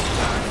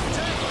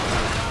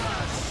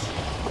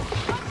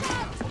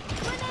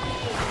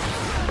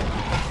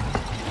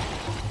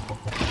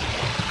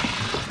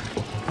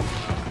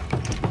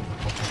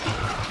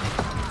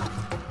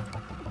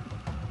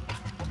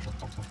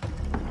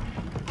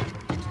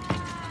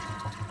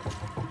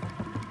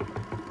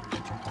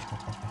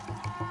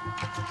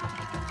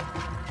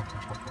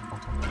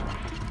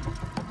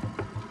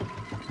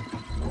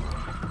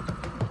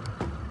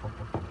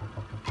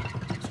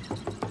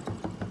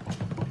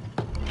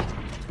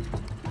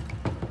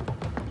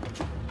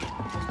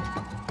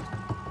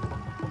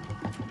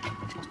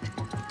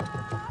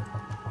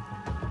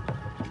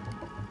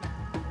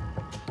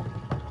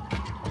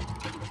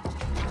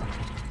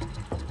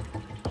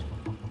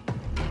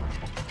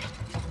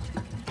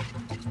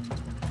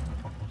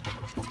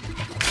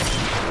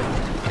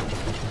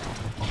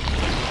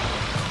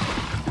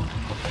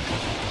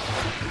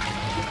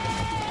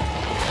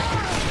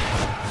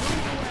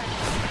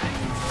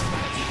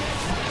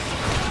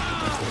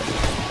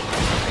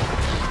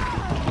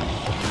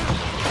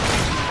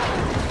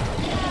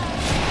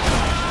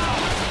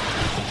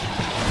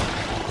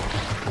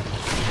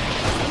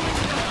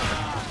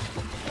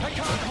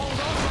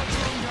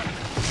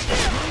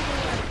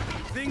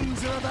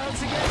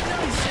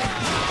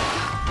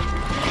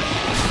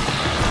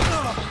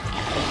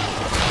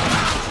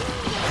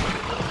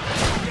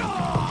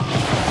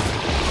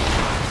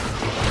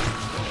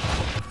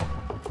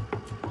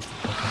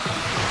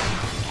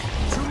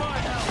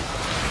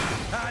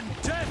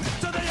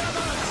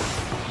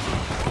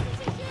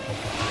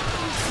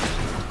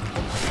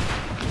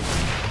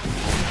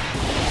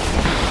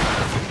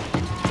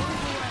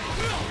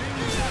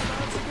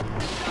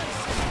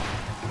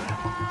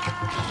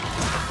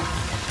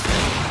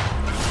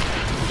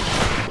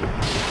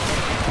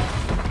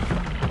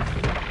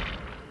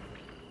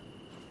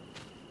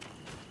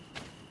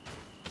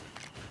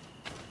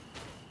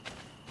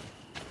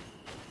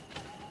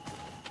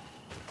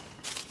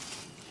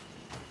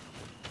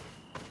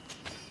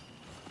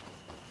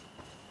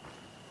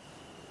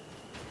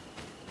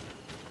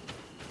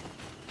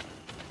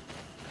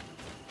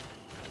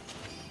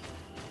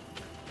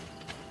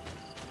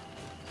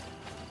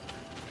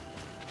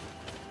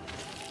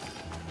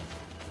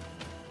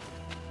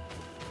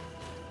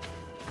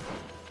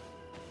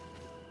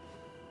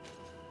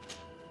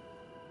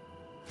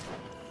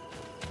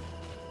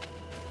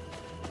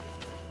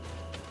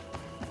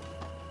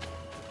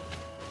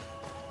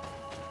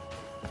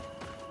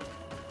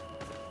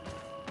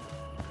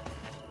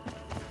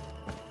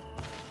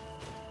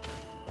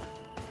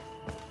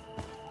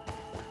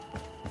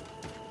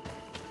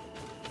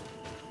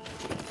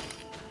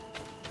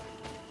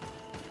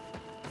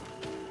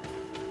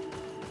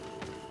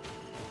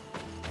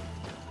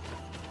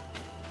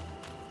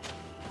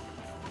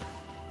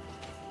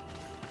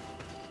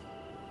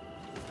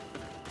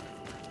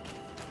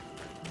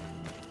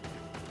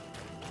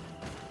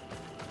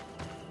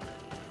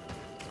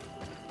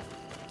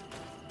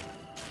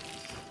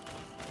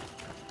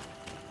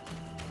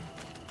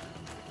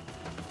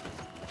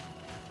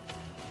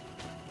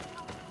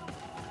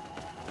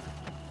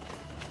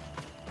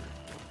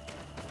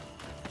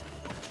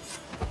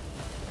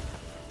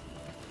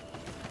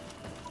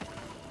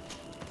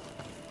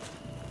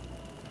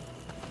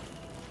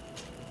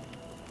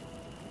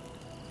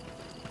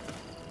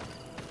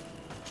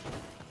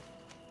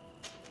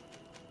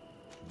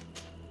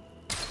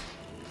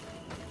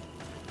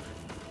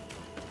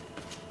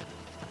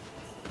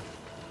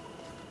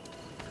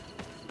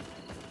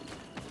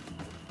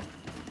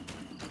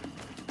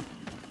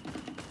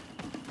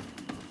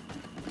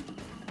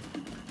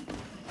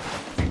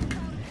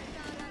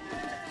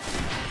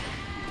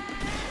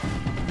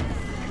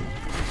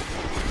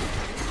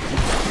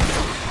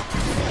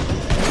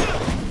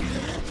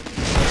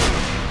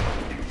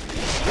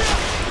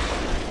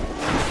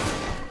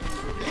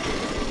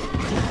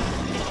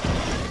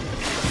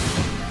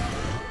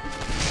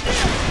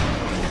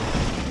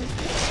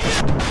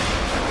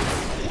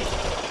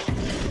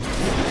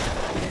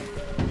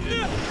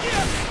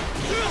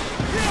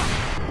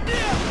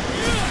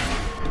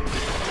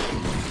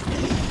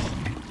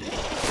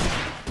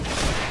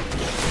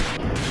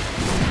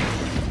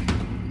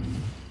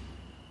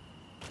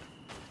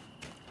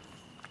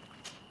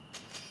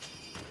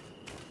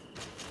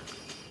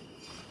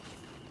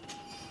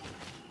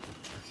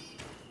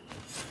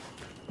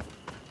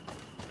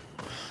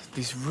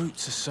 These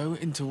roots are so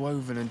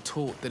interwoven and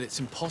taut that it's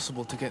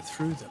impossible to get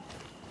through them.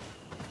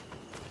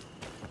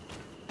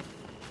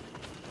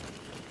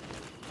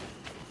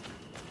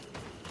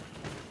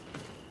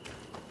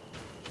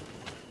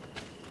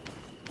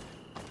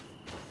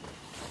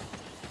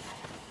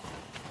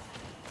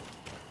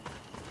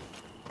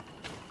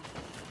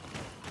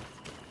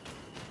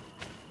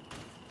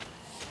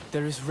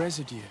 There is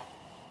residue.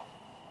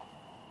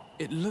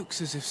 It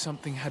looks as if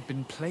something had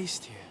been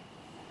placed here.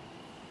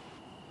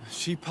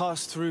 She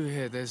passed through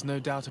here, there's no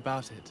doubt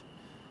about it.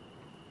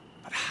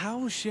 But how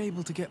was she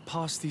able to get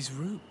past these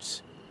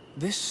roots?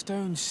 This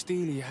stone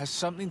stele has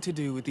something to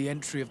do with the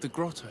entry of the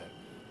grotto.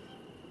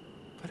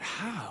 But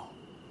how?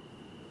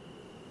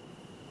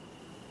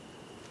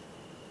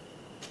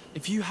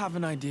 If you have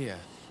an idea...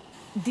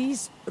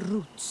 These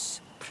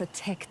roots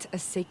protect a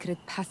sacred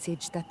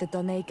passage that the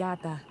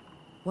Donegada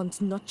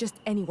wants not just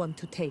anyone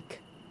to take.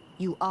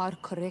 You are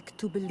correct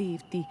to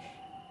believe the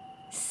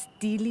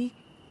stele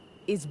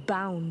is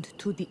bound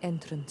to the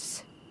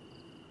entrance.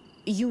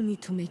 You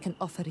need to make an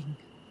offering.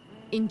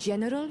 In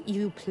general,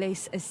 you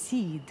place a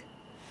seed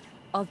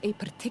of a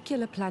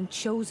particular plant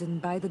chosen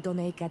by the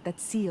Donega that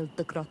sealed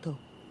the grotto.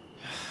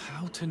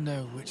 How to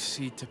know which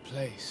seed to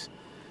place?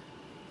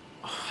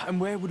 And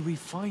where would we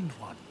find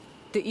one?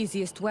 The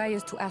easiest way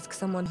is to ask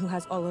someone who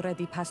has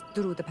already passed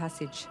through the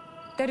passage.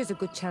 There is a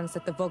good chance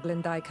that the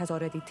Voglendike has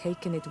already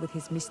taken it with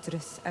his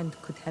mistress and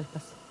could help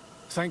us.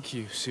 Thank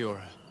you,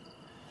 Siora.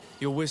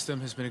 Your wisdom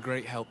has been a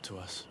great help to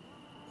us.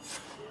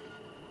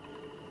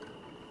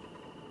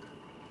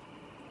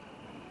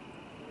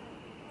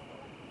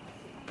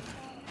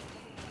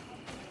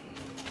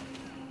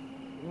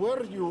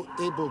 Were you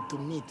able to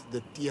meet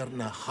the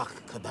Tierna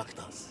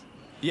Hak-Kadaktas?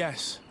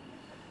 Yes.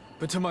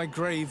 But to my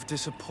grave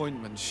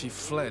disappointment, she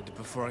fled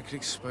before I could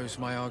expose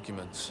my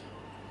arguments.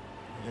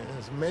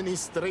 Yes, many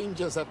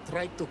strangers have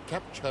tried to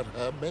capture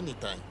her many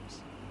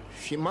times.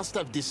 She must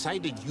have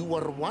decided you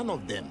were one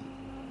of them.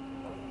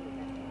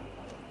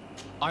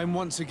 I'm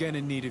once again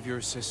in need of your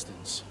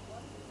assistance.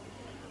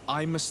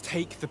 I must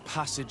take the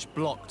passage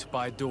blocked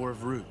by a door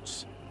of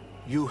roots.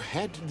 You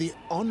had the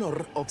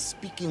honor of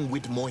speaking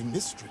with my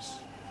mistress.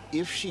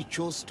 If she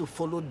chose to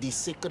follow the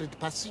sacred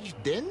passage,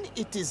 then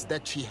it is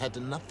that she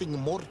had nothing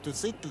more to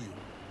say to you.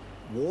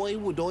 Why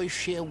would I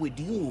share with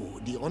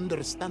you the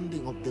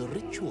understanding of the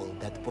ritual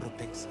that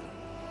protects her?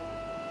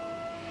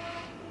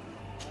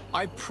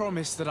 I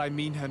promise that I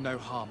mean her no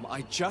harm.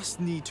 I just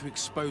need to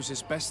expose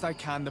as best I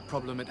can the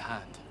problem at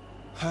hand.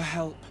 Her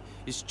help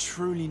is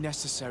truly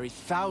necessary.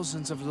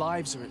 Thousands of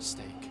lives are at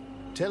stake.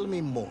 Tell me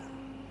more.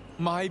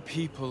 My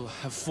people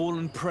have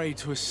fallen prey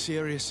to a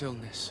serious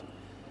illness,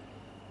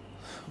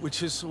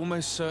 which has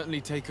almost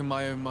certainly taken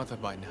my own mother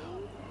by now.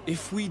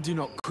 If we do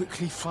not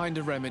quickly find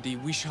a remedy,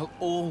 we shall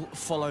all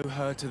follow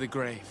her to the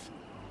grave.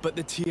 But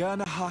the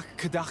Tierna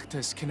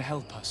Hak-Kadaktas can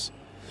help us.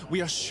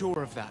 We are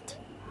sure of that.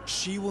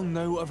 She will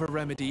know of a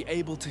remedy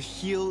able to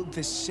heal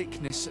this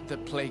sickness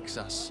that plagues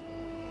us.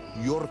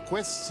 Your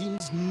quest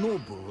seems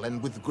noble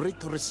and with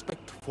great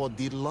respect for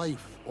the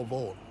life of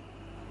all.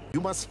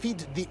 You must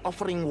feed the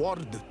offering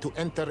ward to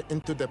enter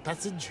into the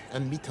passage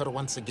and meet her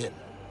once again.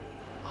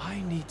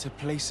 I need to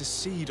place a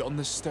seed on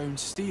the stone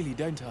stele,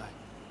 don't I?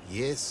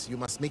 Yes, you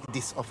must make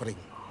this offering.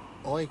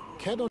 I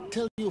cannot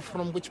tell you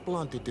from which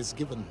plant it is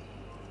given,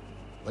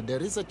 but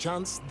there is a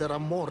chance there are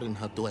more in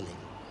her dwelling.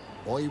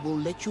 I will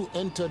let you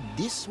enter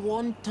this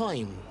one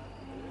time,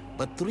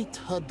 but treat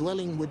her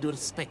dwelling with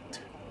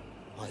respect,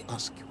 I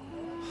ask you.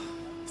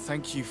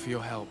 Thank you for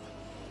your help.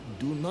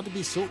 Do not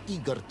be so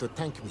eager to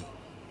thank me.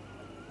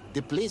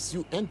 The place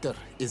you enter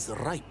is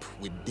ripe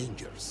with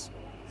dangers.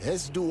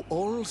 As do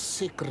all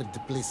sacred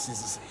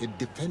places, it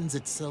defends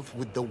itself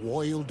with the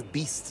wild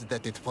beasts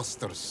that it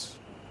fosters.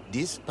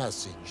 This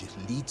passage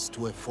leads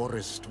to a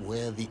forest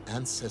where the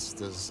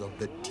ancestors of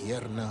the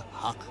Tierna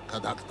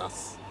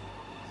Hak-Kadaktas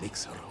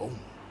makes her home.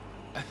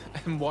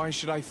 And why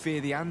should I fear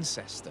the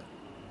ancestor?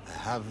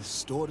 Have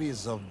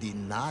stories of the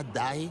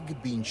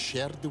Nadaig been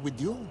shared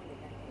with you?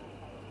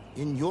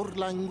 In your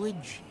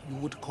language, you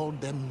would call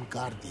them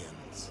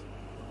guardians.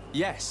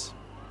 Yes.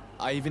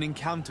 I even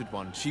encountered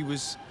one. She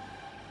was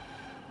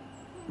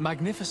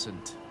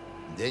magnificent.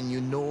 Then you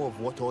know of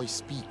what I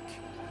speak.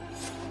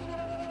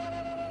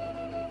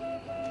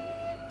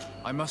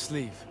 I must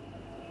leave.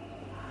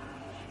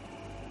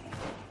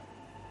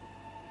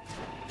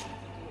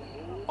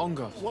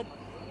 Ongos. What?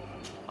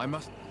 I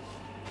must...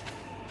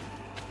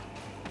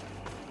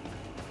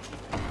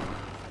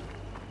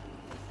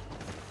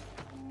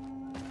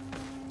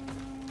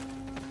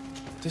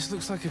 This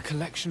looks like a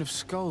collection of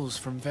skulls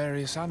from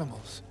various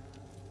animals.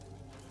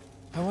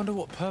 I wonder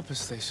what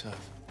purpose they serve.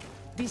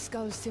 These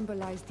skulls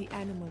symbolize the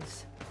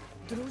animals.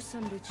 Through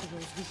some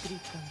rituals, we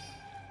greet them.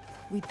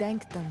 We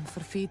thank them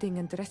for feeding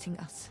and dressing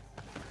us,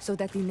 so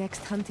that the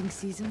next hunting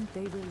season,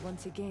 they will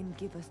once again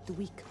give us the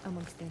weak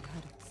amongst their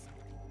herds.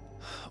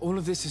 All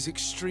of this is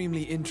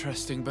extremely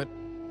interesting, but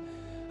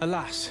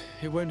alas,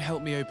 it won't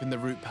help me open the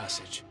root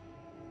passage.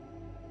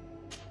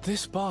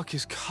 This bark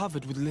is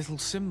covered with little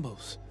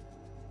symbols.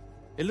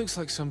 It looks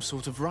like some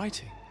sort of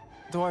writing,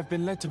 though I've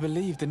been led to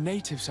believe the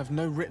natives have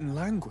no written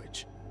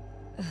language.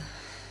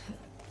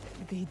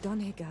 The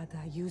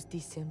Donegada use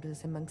these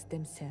symbols amongst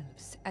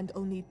themselves, and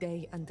only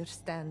they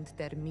understand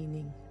their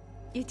meaning.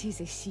 It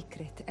is a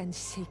secret and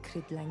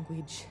sacred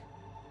language.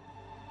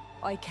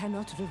 I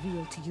cannot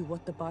reveal to you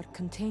what the bark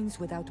contains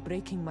without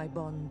breaking my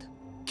bond.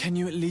 Can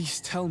you at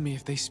least tell me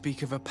if they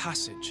speak of a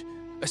passage?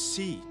 A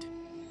seed?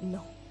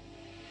 No.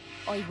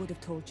 I would have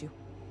told you.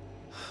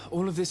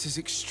 All of this is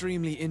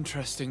extremely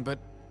interesting, but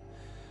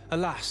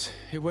alas,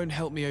 it won't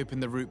help me open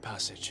the root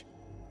passage.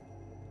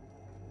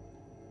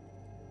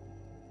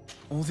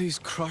 All these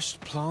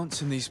crushed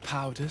plants and these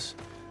powders.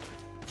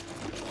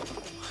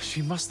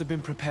 She must have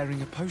been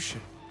preparing a potion.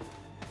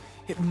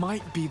 It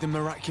might be the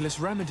miraculous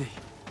remedy.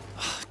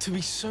 To be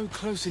so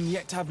close and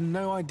yet to have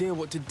no idea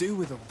what to do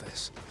with all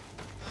this.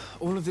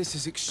 All of this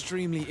is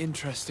extremely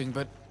interesting,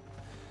 but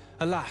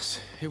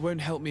alas, it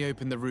won't help me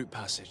open the root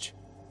passage.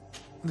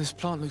 This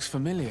plant looks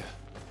familiar.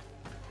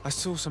 I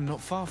saw some not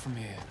far from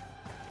here.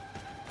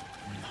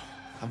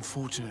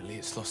 Unfortunately,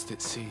 it's lost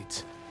its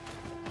seeds.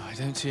 I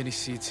don't see any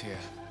seeds here.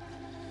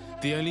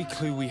 The only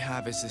clue we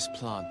have is this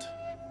plant.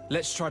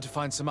 Let's try to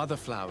find some other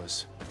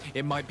flowers.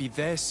 It might be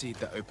their seed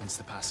that opens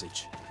the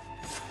passage.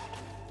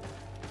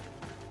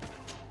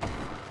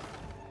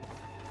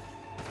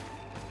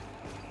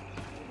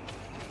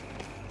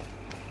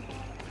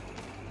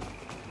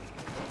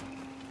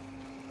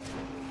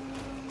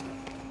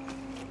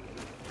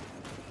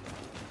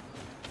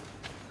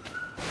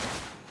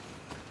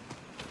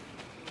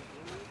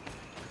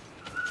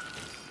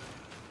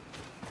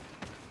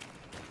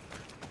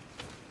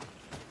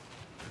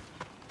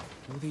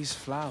 All these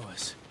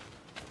flowers.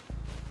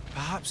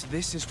 Perhaps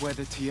this is where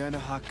the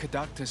Tiernaha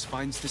Caductus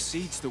finds the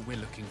seeds that we're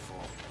looking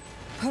for.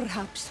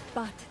 Perhaps,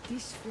 but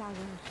this flower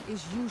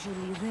is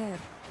usually rare.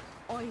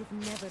 I've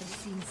never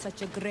seen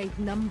such a great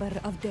number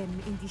of them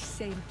in the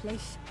same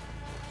place.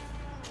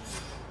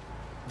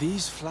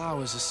 These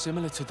flowers are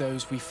similar to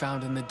those we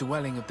found in the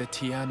dwelling of the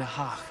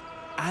Tiernaha,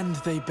 and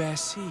they bear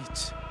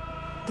seeds.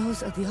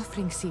 Those are the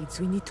offering seeds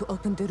we need to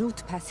open the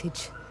root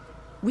passage.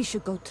 We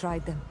should go try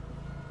them.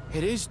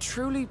 It is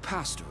truly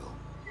pastoral.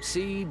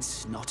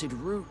 Seeds, knotted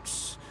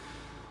roots.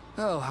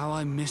 Oh, how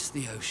I miss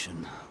the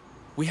ocean.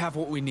 We have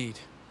what we need.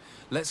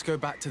 Let's go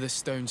back to the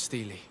stone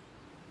stele.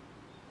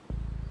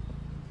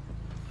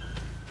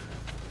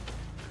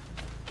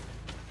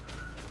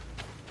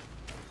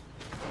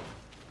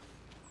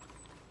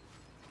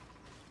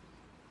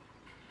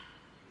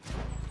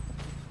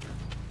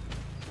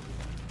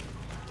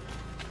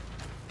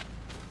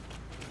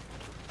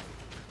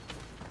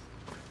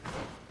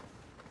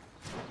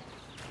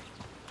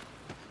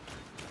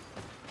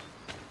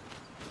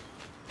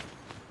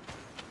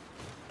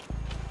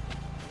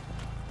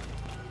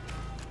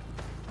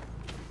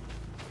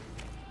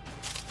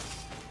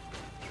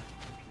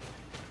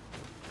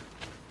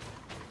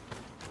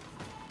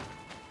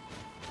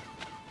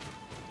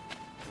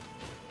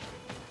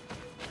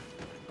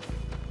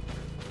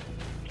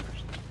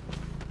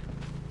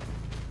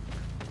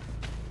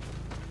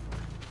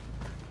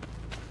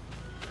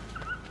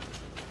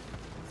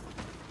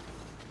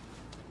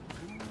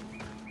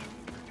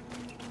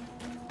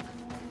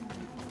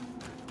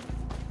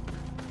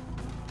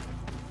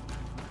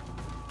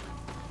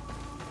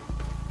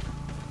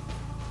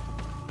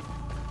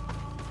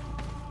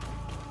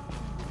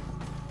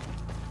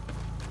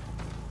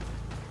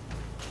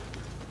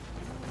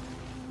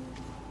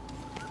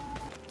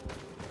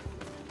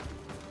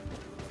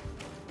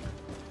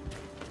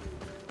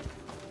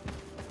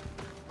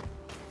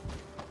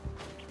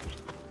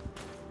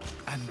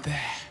 And there.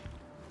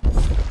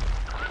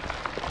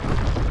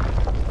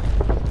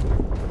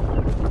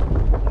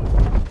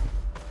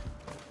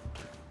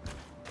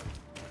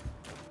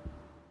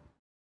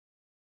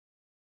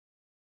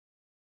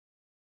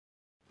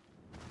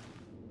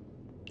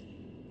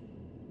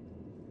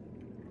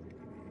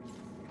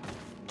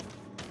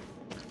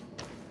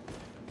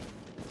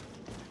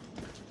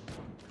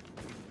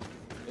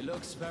 It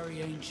looks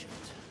very ancient.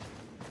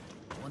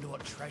 I wonder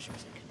what treasures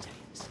it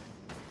contains.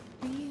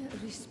 Be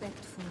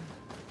respectful.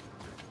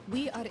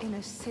 We are in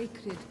a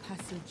sacred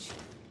passage,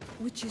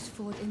 which is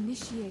for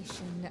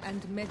initiation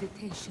and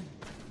meditation.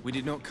 We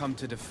did not come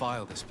to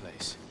defile this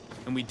place,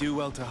 and we do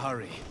well to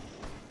hurry.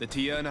 The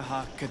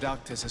Tiernaha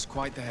Caductus has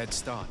quite the head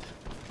start.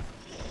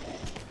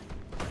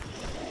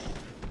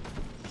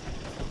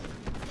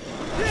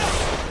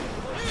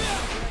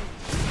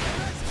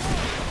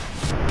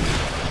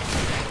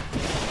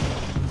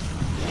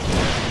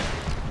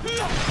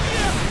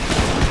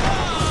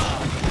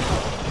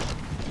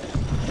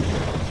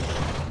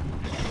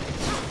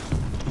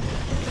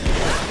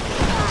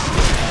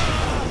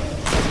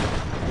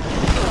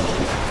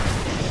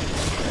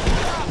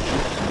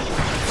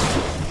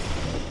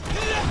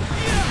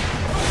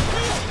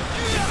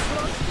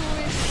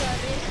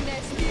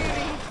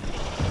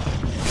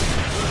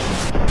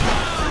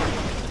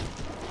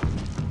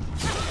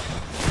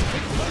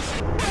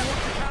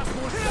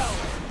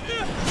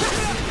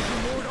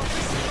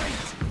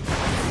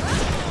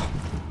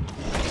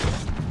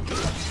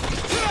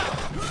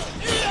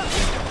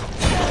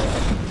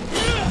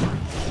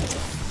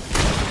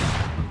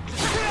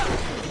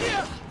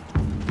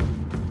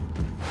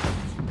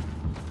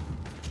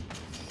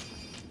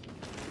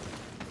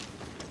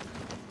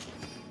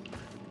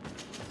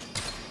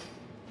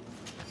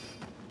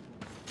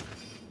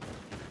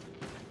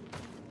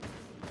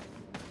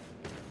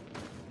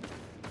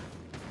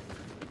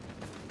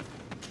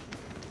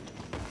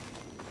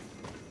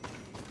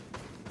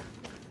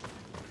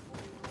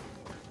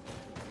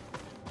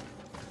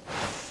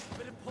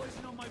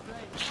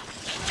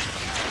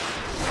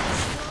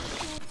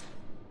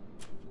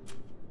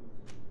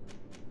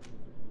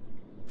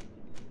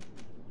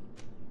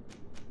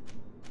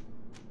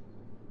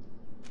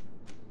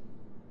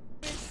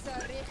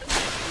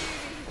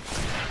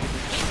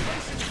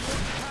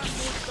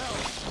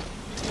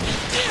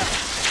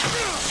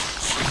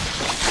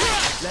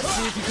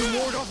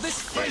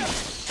 this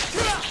fate!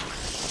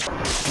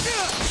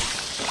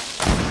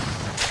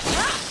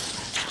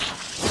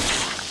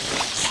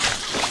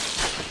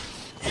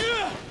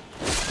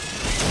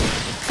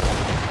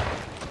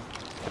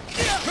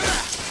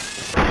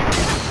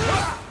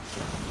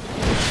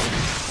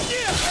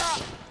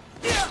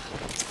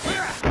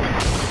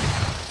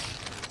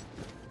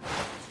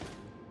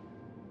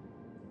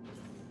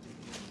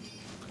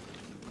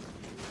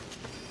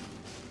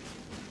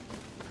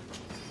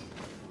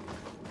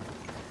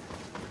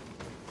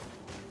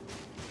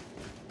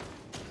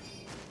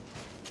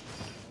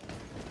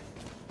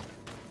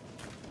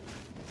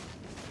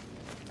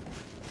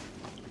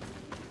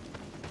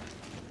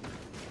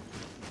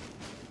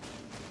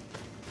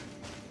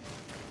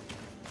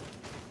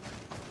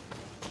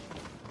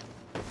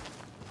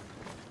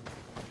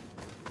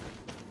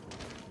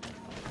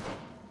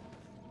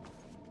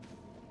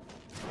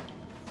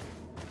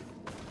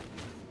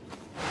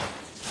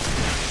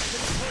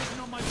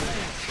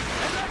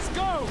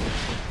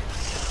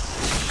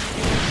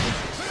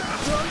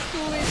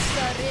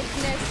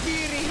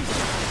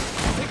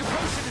 Take a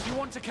potion if you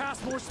want to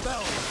cast more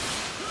spells.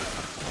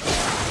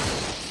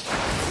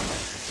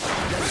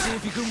 Let's see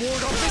if you can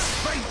ward off this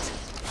fate.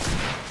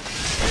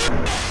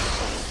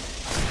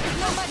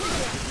 No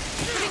magia.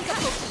 Drink a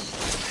potion.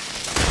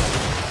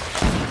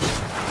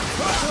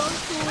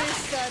 Pronto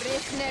esta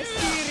regna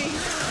spiri.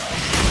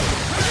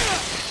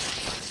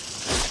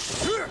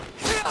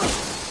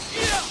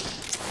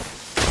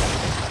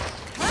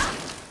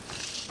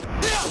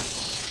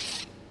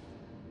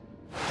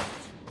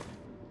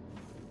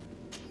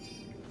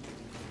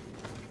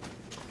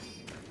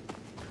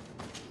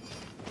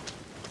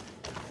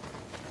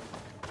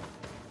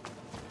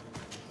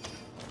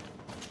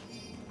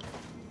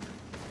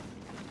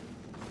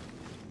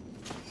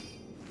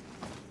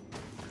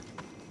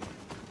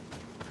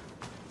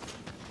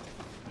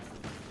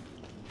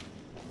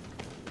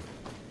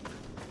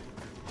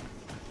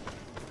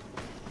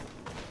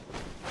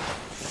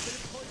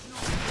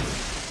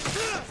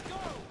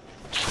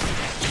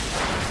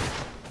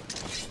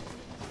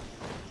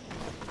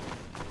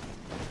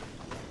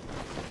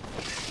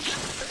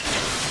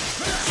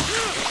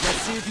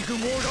 See if you can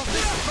ward off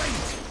this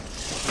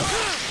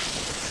fate!